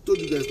I told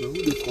you guys now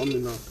who they call me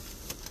now.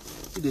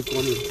 They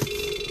call me.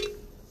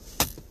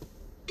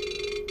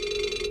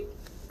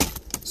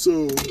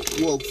 So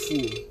work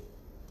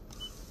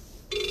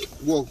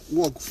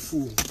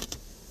full.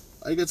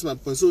 I get to my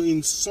point. So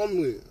in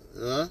summary,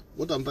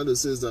 what I'm trying to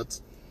say is that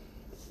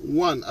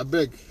one, I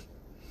beg,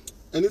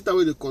 anytime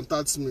when they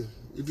contact me,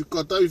 if you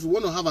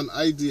want to have an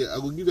idea, I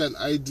will give you an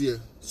idea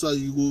so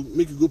you will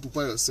make you go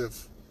prepare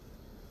yourself.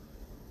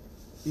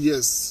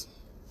 Yes,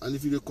 and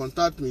if you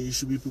contact me, you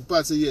should be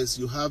prepared. Say yes,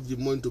 you have the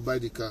money to buy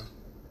the car.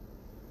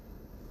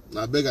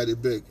 I beg.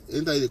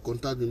 Anytime they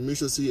contact me, make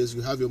sure say yes,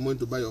 you have your money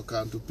to buy your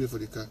car and to pay for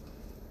the car.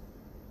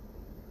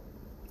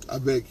 I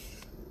beg.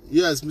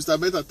 Yes, Mr.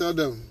 Beta, tell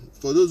them.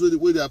 For those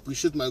who they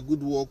appreciate my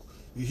good work,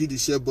 you hit the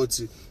share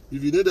button.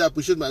 If you know they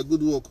appreciate my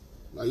good work,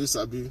 now you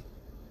sabi.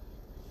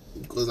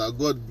 Because now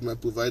God be my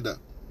provider.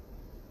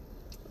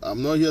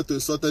 I'm not here to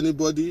insult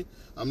anybody.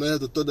 I'm not here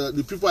to tell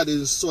the people that they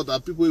insult are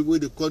people where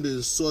they call they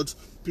insult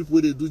people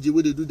where they do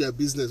their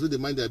business, where they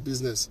mind their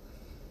business.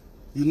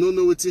 You don't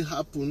know what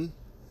happen.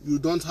 You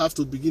don't have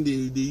to begin. They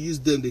use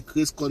them. They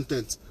create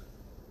content.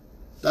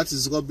 That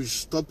is rubbish.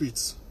 Stop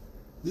it.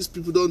 These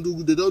people don't do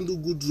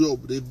good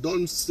job. They've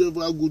done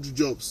several good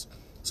jobs.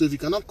 So if you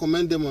cannot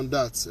commend them on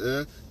that,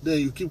 then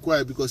you keep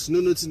quiet because you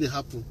know nothing they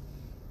happen.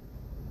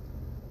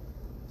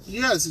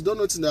 Yes, you don't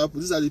know nothing they happen.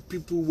 These are the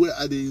people where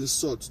are they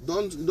insult.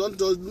 Don't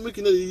make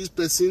you know use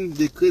person,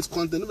 they create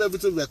content. Not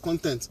everything with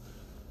content.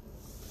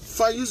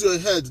 Use your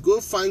head, go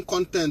find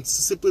content,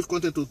 separate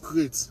content to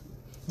create.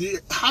 The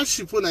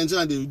hardship for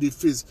Nigeria they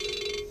face.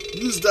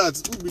 Use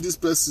that. Who be this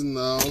person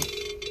now?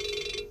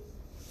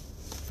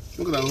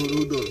 Look at that,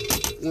 hold on.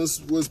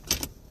 Once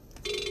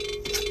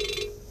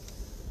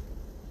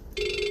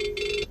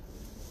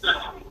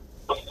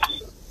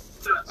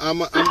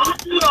I'm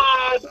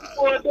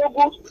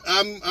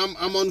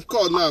on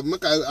call now.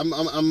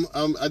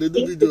 I did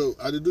do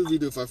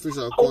video. If I finish,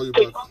 I'll call you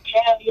back.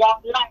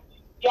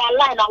 Your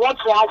line. I want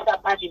to ask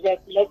about the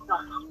ventilation.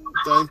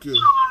 Thank you.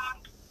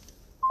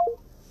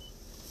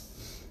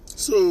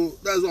 So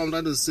that's what I'm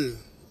trying to say.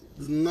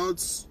 Do not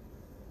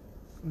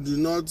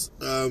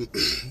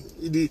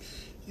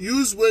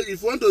use where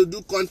if you want to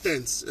do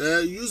content,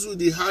 use with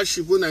the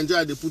hardship when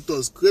Nigeria they put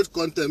us, create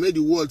content, make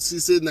the world see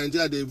say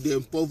Nigeria they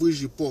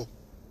impoverish the poor.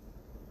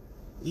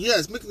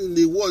 Yes, making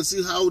the world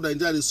see how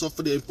Nigeria they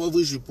suffer, they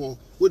impoverish the poor,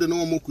 where they no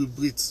one more with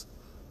breathe.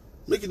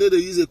 Make it they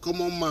use a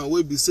common man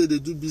where be say they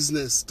do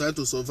business trying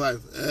to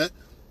survive.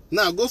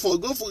 Now go for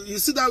you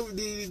see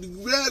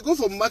that go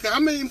for market. How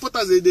many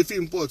importers they feel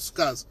import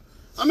cars?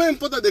 How many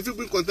importers they feel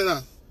bring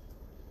container?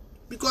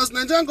 Because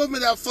Nigerian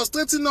government they are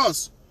frustrating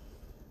us.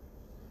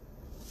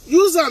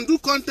 Use and do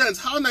content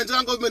how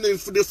Nigerian government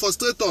they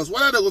frustrate us.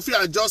 Whether they go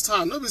feel adjust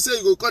hand. Not be say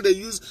you go call they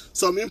use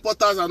some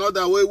importers and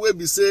other way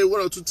be say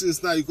one or two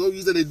things now. You go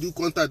use that they do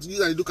content,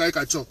 use and they do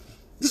caricature.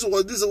 This is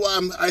what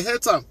I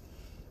hate them.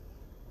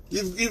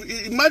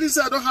 If imagine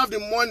say I don't have the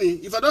money,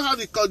 if I don't have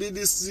the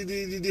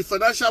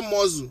financial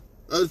muscle,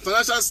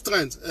 financial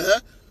strength,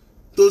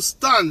 to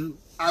stand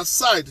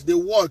aside, they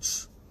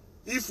watch.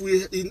 If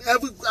we and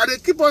they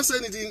keep on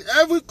saying it in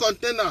every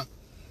container,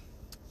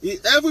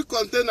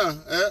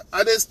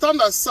 and they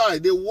stand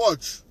aside, they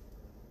watch.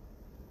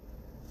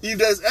 If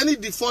there's any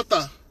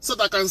defaulter, so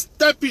that I can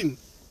step in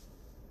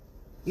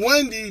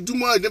when the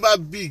Duma is never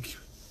big.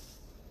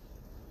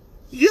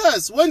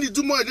 Yes, when the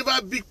Duma is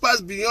never big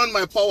pass beyond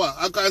my power,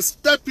 I can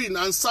step in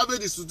and salvage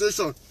the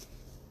situation.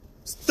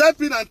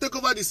 Step in and take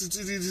over the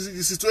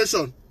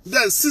situation.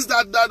 Then seize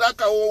that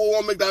car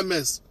won't make that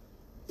mess.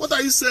 What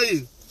are you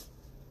saying?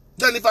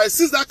 Then if I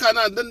seize that car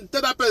now, then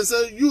tell that person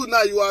say, you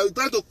are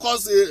trying to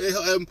cause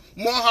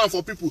more harm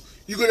for people.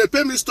 You're going to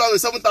pay me story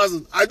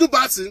 7,000. I do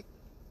bad thing.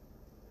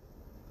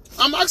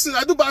 I'm asking,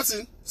 I do bad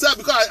thing. Say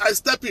because I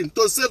step in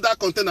to save that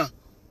container.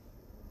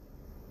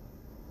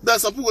 Then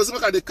some people will say,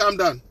 make they calm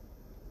down.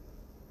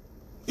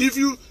 If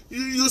you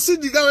see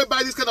the guy who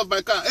buy this kind of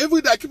my car,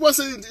 every day I keep on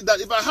saying that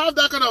if I have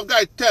that kind of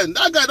guy 10,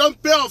 that guy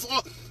don't pay off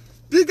all.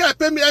 This guy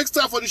pay me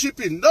extra for the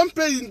shipping. Don't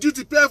pay in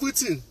duty, pay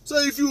everything. So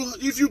if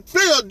you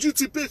pay your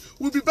duty,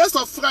 we'll be best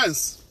of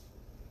friends.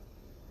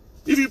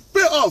 If you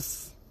pay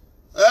off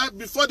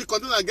before the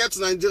container gets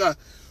to Nigeria,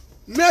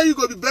 me and you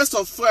go be best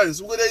of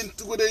friends. With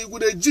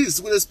a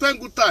gist, with a spend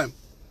good time.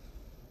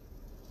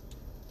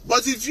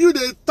 But if you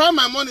they turn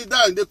my money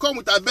down, they come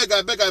with I beg,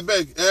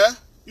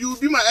 you will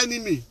be my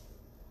enemy.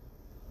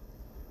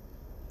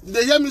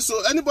 They hear me so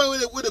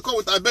anybody when they come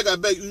with I beg,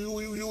 you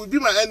will be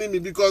my enemy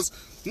because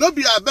no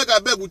be I beg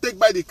will take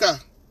by the car.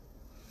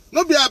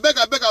 No be I beg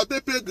I'll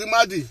take pay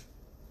Grimadi.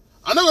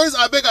 I know is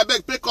I beg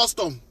pay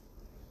custom.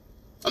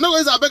 I know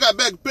is I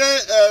beg pay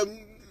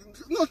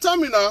no tell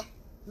me now.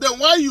 Then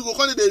why you go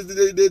call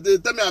they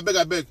tell me I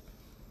beg?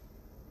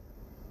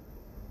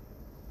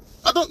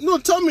 I don't know,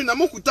 tell me now,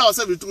 I'm tell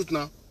ourselves the truth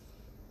now.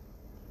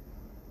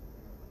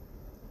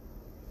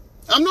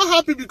 I'm not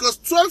happy because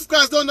 12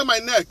 cars down under my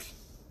neck.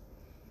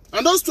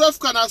 And those 12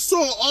 cars are so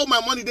all my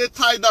money they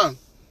tie down.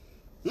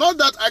 Not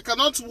that I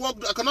cannot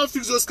work, I cannot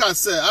fix those cars,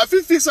 sir. I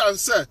feel fix and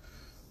sir.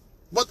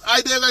 But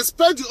I they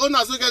respect the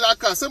owners who get that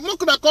car. Say, how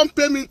could I come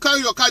pay me,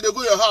 carry your car, they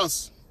go your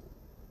house?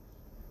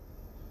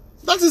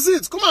 That is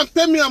it. Come and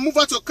pay me and move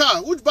out your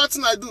car. Which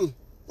button I do?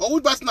 Or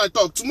which button I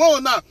talk? Tomorrow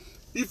now,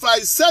 if I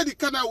sell the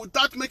car now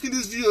without making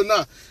this video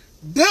now,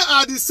 they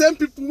are the same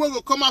people who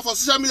will come out for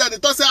social media and they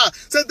talk,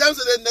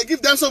 they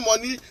give them some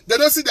money, they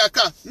don't see their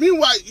car.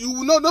 Meanwhile, you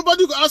will know,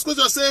 nobody will ask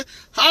questions, say,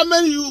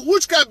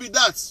 which car be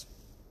that?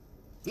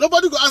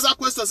 Nobody will ask that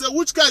question, say,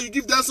 which car you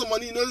give them some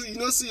money, you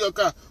don't see your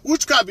car.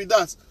 Which car be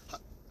that?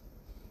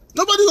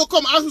 Nobody will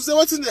come ask you, say,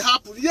 what's in the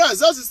happen? Yes,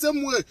 that's the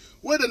same way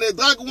where they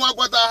drag one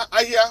guata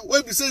here,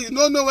 where we say, you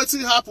don't know what's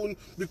in happen,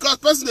 because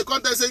person they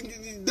contact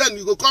saying, then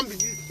you go come,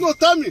 no,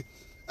 tell me.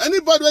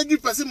 Anybody will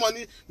give person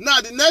money, now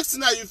the next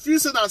thing now you feel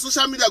say that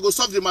social media go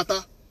solve the matter.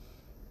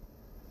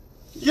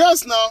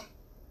 Yes, now.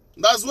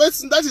 That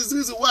is the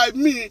reason why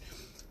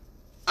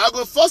I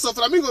go first of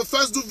all, go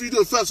first do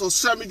video first on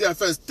social media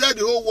first. Tell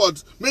the whole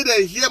world. May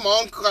they hear my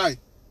own cry.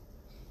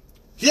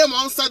 Hear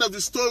my own side of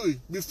the story.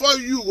 Before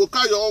you go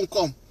carry your own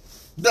come.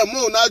 Then we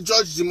will not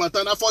judge the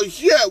matter. Now for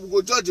here, we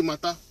go judge the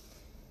matter.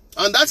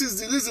 And that is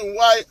the reason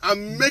why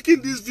I'm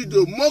making this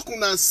video more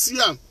kuna see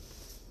am,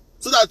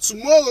 so that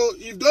tomorrow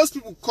if those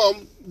people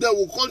come, they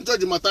will come judge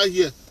the matter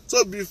here.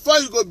 So before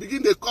you go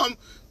begin, they come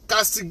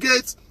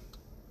castigate,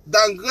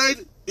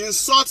 downgrade,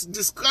 insult,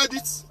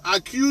 discredit,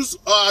 accuse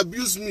or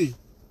abuse me.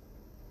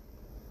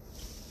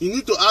 You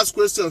need to ask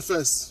questions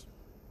first.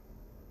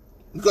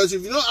 Because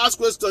if you don't ask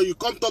questions, you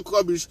come talk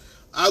rubbish,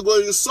 I go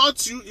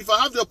insult you. If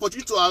I have the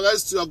opportunity to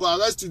arrest you, I go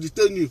arrest you,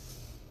 detain you.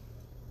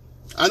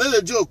 I know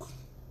the joke.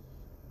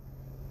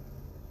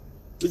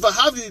 If I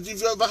have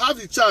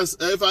the chance,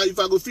 if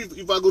I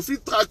go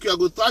fit track you, I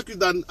go track you,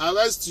 then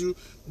arrest you,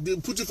 they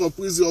put you for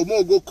prison, or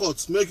more go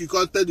court, make you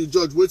can't tell the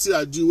judge what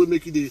I do, will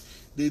make you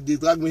they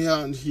drag me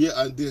here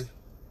and there.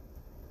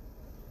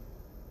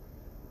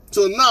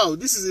 So now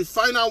this is the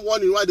final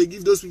warning why they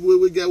give those people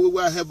we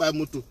help by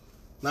motor.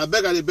 Now I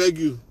beg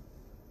you.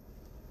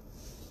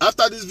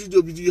 After this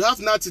video, you have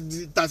now till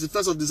the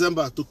 31st of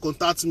December to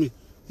contact me.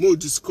 More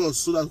discuss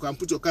so that you can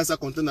put your car inside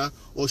container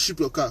or ship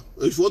your car.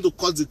 Or if you want to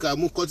cut the car,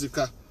 more cut the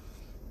car.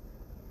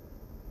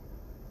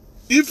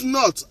 If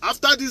not,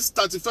 after this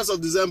 31st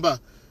of December,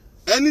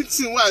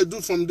 anything what I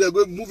do from there,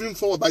 moving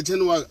forward by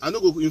January, I'm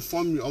not going to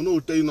inform you. I'm not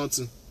going to tell you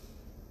nothing.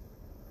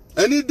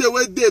 Any day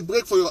where they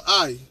break for your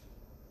eye,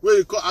 where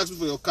you call ask me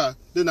for your car,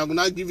 then I'm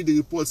going to give you the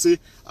report, say,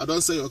 I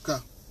don't sell your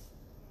car.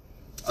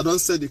 I don't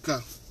sell the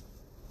car.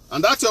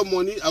 And that's your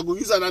money, I go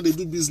use that and they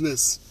do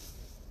business.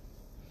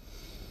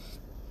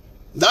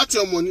 That's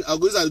your money, I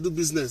go use that to do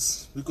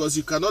business. Because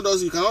you cannot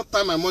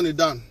tie my money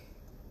down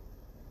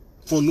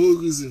for no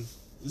reason.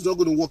 It's not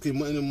going to work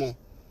anymore.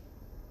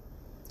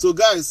 So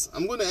guys,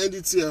 I'm going to end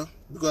it here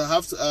because I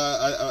have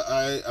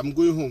to. I'm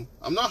going home.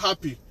 I'm not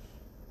happy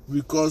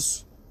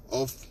because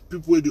of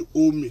people they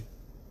owe me.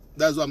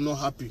 That's why I'm not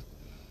happy.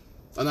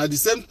 And at the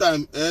same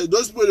time,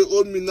 those people they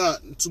owe me now,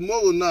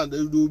 tomorrow now,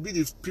 there will be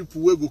the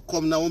people who will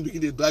come now and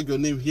begin to drag your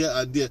name here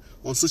and there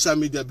on social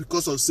media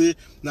because of say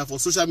now for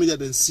social media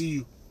they see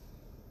you.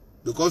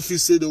 They come feel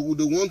say they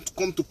want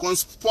to come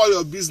spoil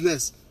your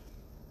business.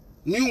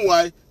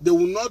 Meanwhile, they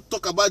will not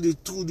talk about the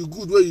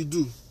good way you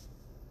do.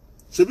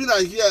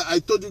 Shabina here, I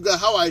told you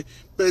guys how I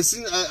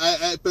perceive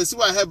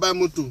what I have by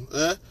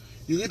motor.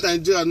 You reach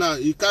Nigeria now,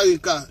 you carry a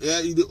car,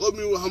 you owe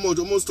me how much?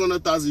 Almost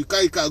 200,000, you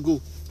carry a car,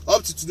 go.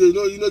 Up to today,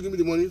 you know, give me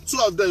the money. Two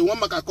of them, one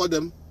mark I call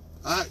them.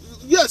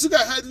 Yes, you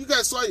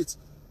guys saw it.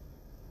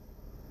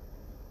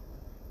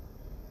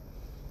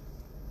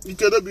 You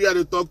cannot be here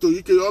to talk to.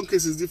 Your own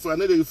case is different.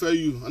 I know they refer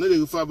you. I know they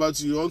refer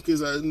about you. Your own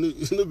case, I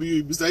know be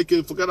you. Besides, you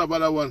can forget about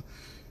that one.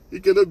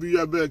 It cannot be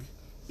you, I beg.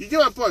 You get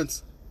my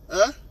point?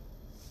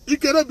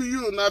 It cannot be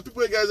you. Now,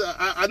 people, guys,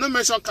 I don't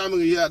mention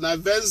Camry here. Now,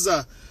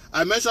 Venza.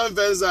 I mentioned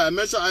Venza. I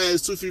mentioned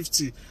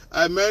IS250.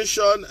 I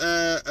mentioned,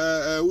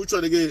 which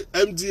one again?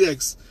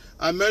 MDX.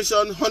 I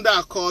mentioned Honda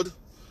Accord.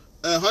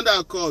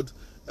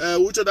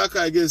 Which other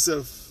car again,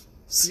 self?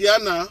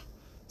 Sienna.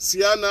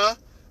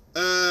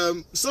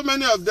 So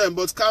many of them,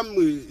 but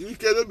Camry, you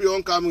cannot be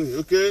on Camry,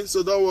 okay?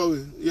 So don't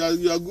worry.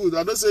 You are good.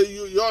 I don't say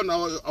you're on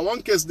our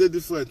one case, they're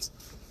different.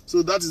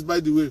 So that is by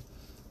the way.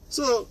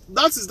 So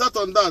that is that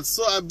on that.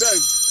 So I beg.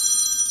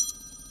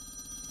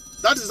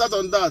 That is that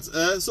on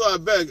that. So I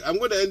beg. I'm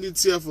going to end it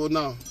here for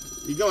now.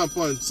 You get my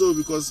point. So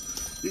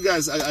because you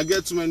guys, I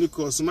get too many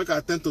calls, so make I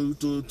attend to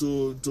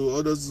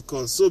others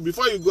calls. So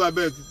before you go, I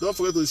beg, don't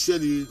forget to share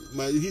hit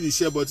the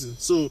share button.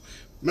 So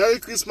Merry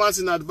Christmas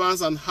in advance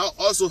and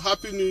also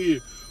Happy New Year.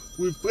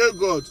 We pray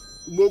God.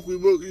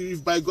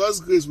 If by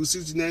God's grace we see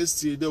you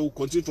next year, they will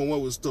continue from where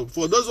we stop.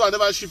 For those who have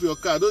never shipped your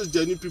car, those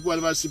genuine people who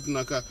have never shipped in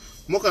a car,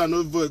 more can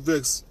not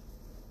vex.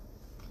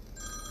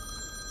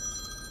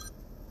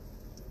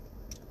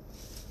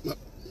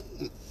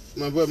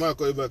 My boy, I'll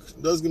call you back.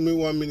 Just give me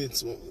 1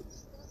 minute.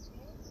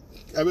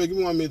 I beg, give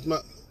me 1 minute. My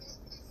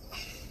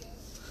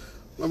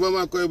boy,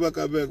 I'll call you back.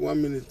 I beg,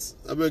 1 minute.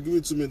 I beg, give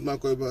me 2 minutes. I'll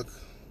call you back.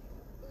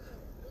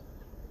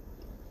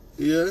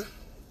 Yeah.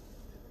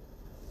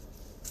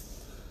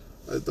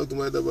 I talk to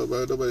my dad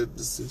about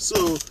this thing.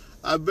 So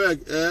I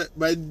beg,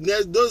 by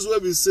those where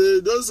we say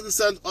those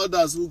recent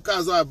orders who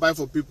cars I buy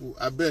for people,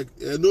 I beg,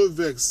 no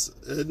vex.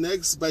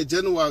 Next by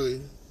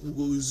January we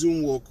go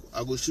resume work.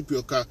 I go ship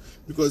your car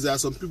because there are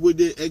some people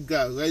they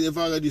Edgar right ever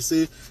already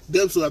say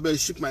them so I beg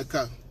ship my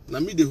car. Now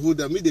me they hold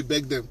them, me they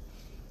beg them.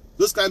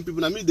 Those kind of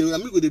people, now me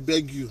go they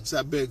beg you. Say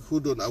I beg,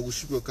 hold on, I will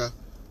ship your car.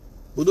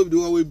 But don't be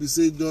the one way be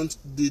say don't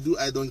they do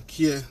I don't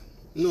care.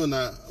 No,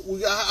 nah.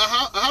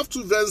 I have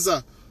two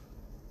Venza.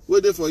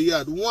 Wait there for a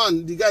yard.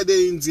 One, the guy there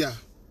in India.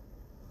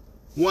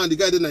 One, the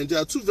guy there in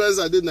Nigeria. Two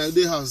Venza there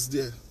their house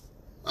there.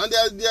 And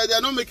they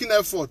are not making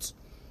effort.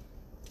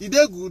 Is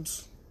they good?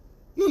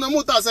 No, no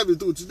more tell the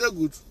truth. Is they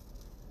good?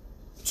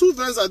 Two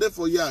Venza there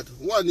for a yard.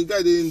 One, the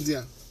guy there in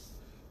India.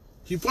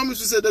 He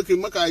promised to say okay,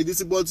 make I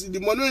this, but the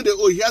money they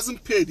owe, he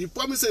hasn't paid. He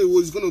promised he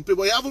was going to pay,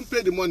 but he haven't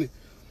paid the money.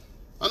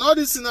 And all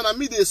this thing and I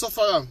mean they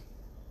suffer.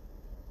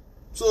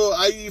 So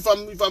if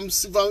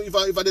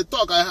I they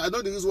talk, I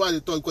know the reason why they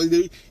talk because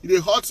they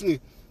hurt me.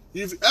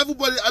 If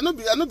everybody, I know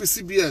be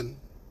CBN,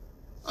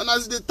 and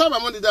as they tell my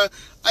money that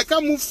I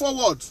can't move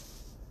forward.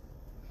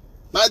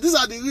 Now these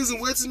are the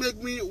reasons where to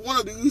make me, one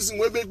of the reasons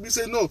where make me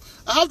say no.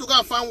 I have to go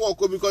and find work,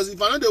 because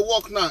if I know they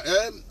work now,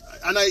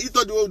 and I eat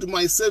all the way with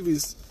my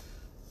service,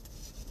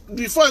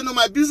 before you know,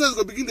 my business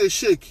will begin to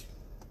shake.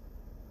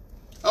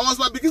 And once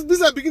my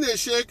business begin to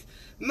shake,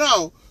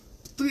 now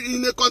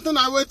in a container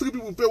where 3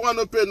 people pay, 1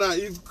 no pay now.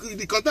 If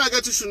the container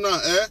get issue now,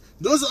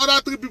 those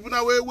other 3 people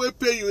now will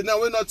pay you now,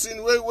 we're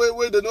nothing,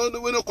 where they know,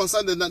 we're no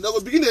concerned, they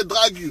will begin to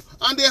drag you,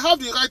 and they have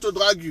the right to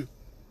drag you.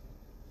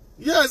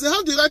 Yes, they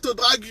have the right to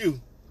drag you.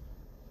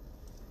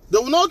 They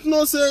will not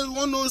know, say,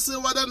 won't know, say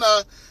whether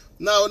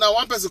now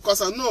one person cause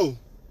her. No.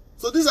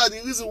 So these are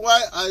the reasons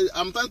why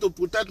I'm trying to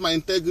protect my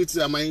integrity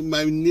and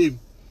my name.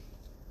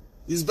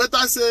 It's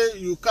better say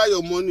you carry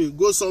your money,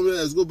 go somewhere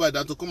else, go buy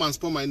that, to come and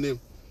spoil my name.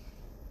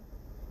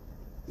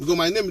 Because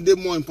my name is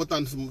more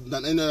important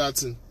than any other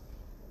thing.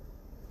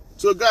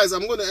 So guys,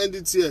 I'm going to end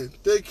it here.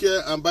 Take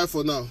care and bye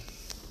for now.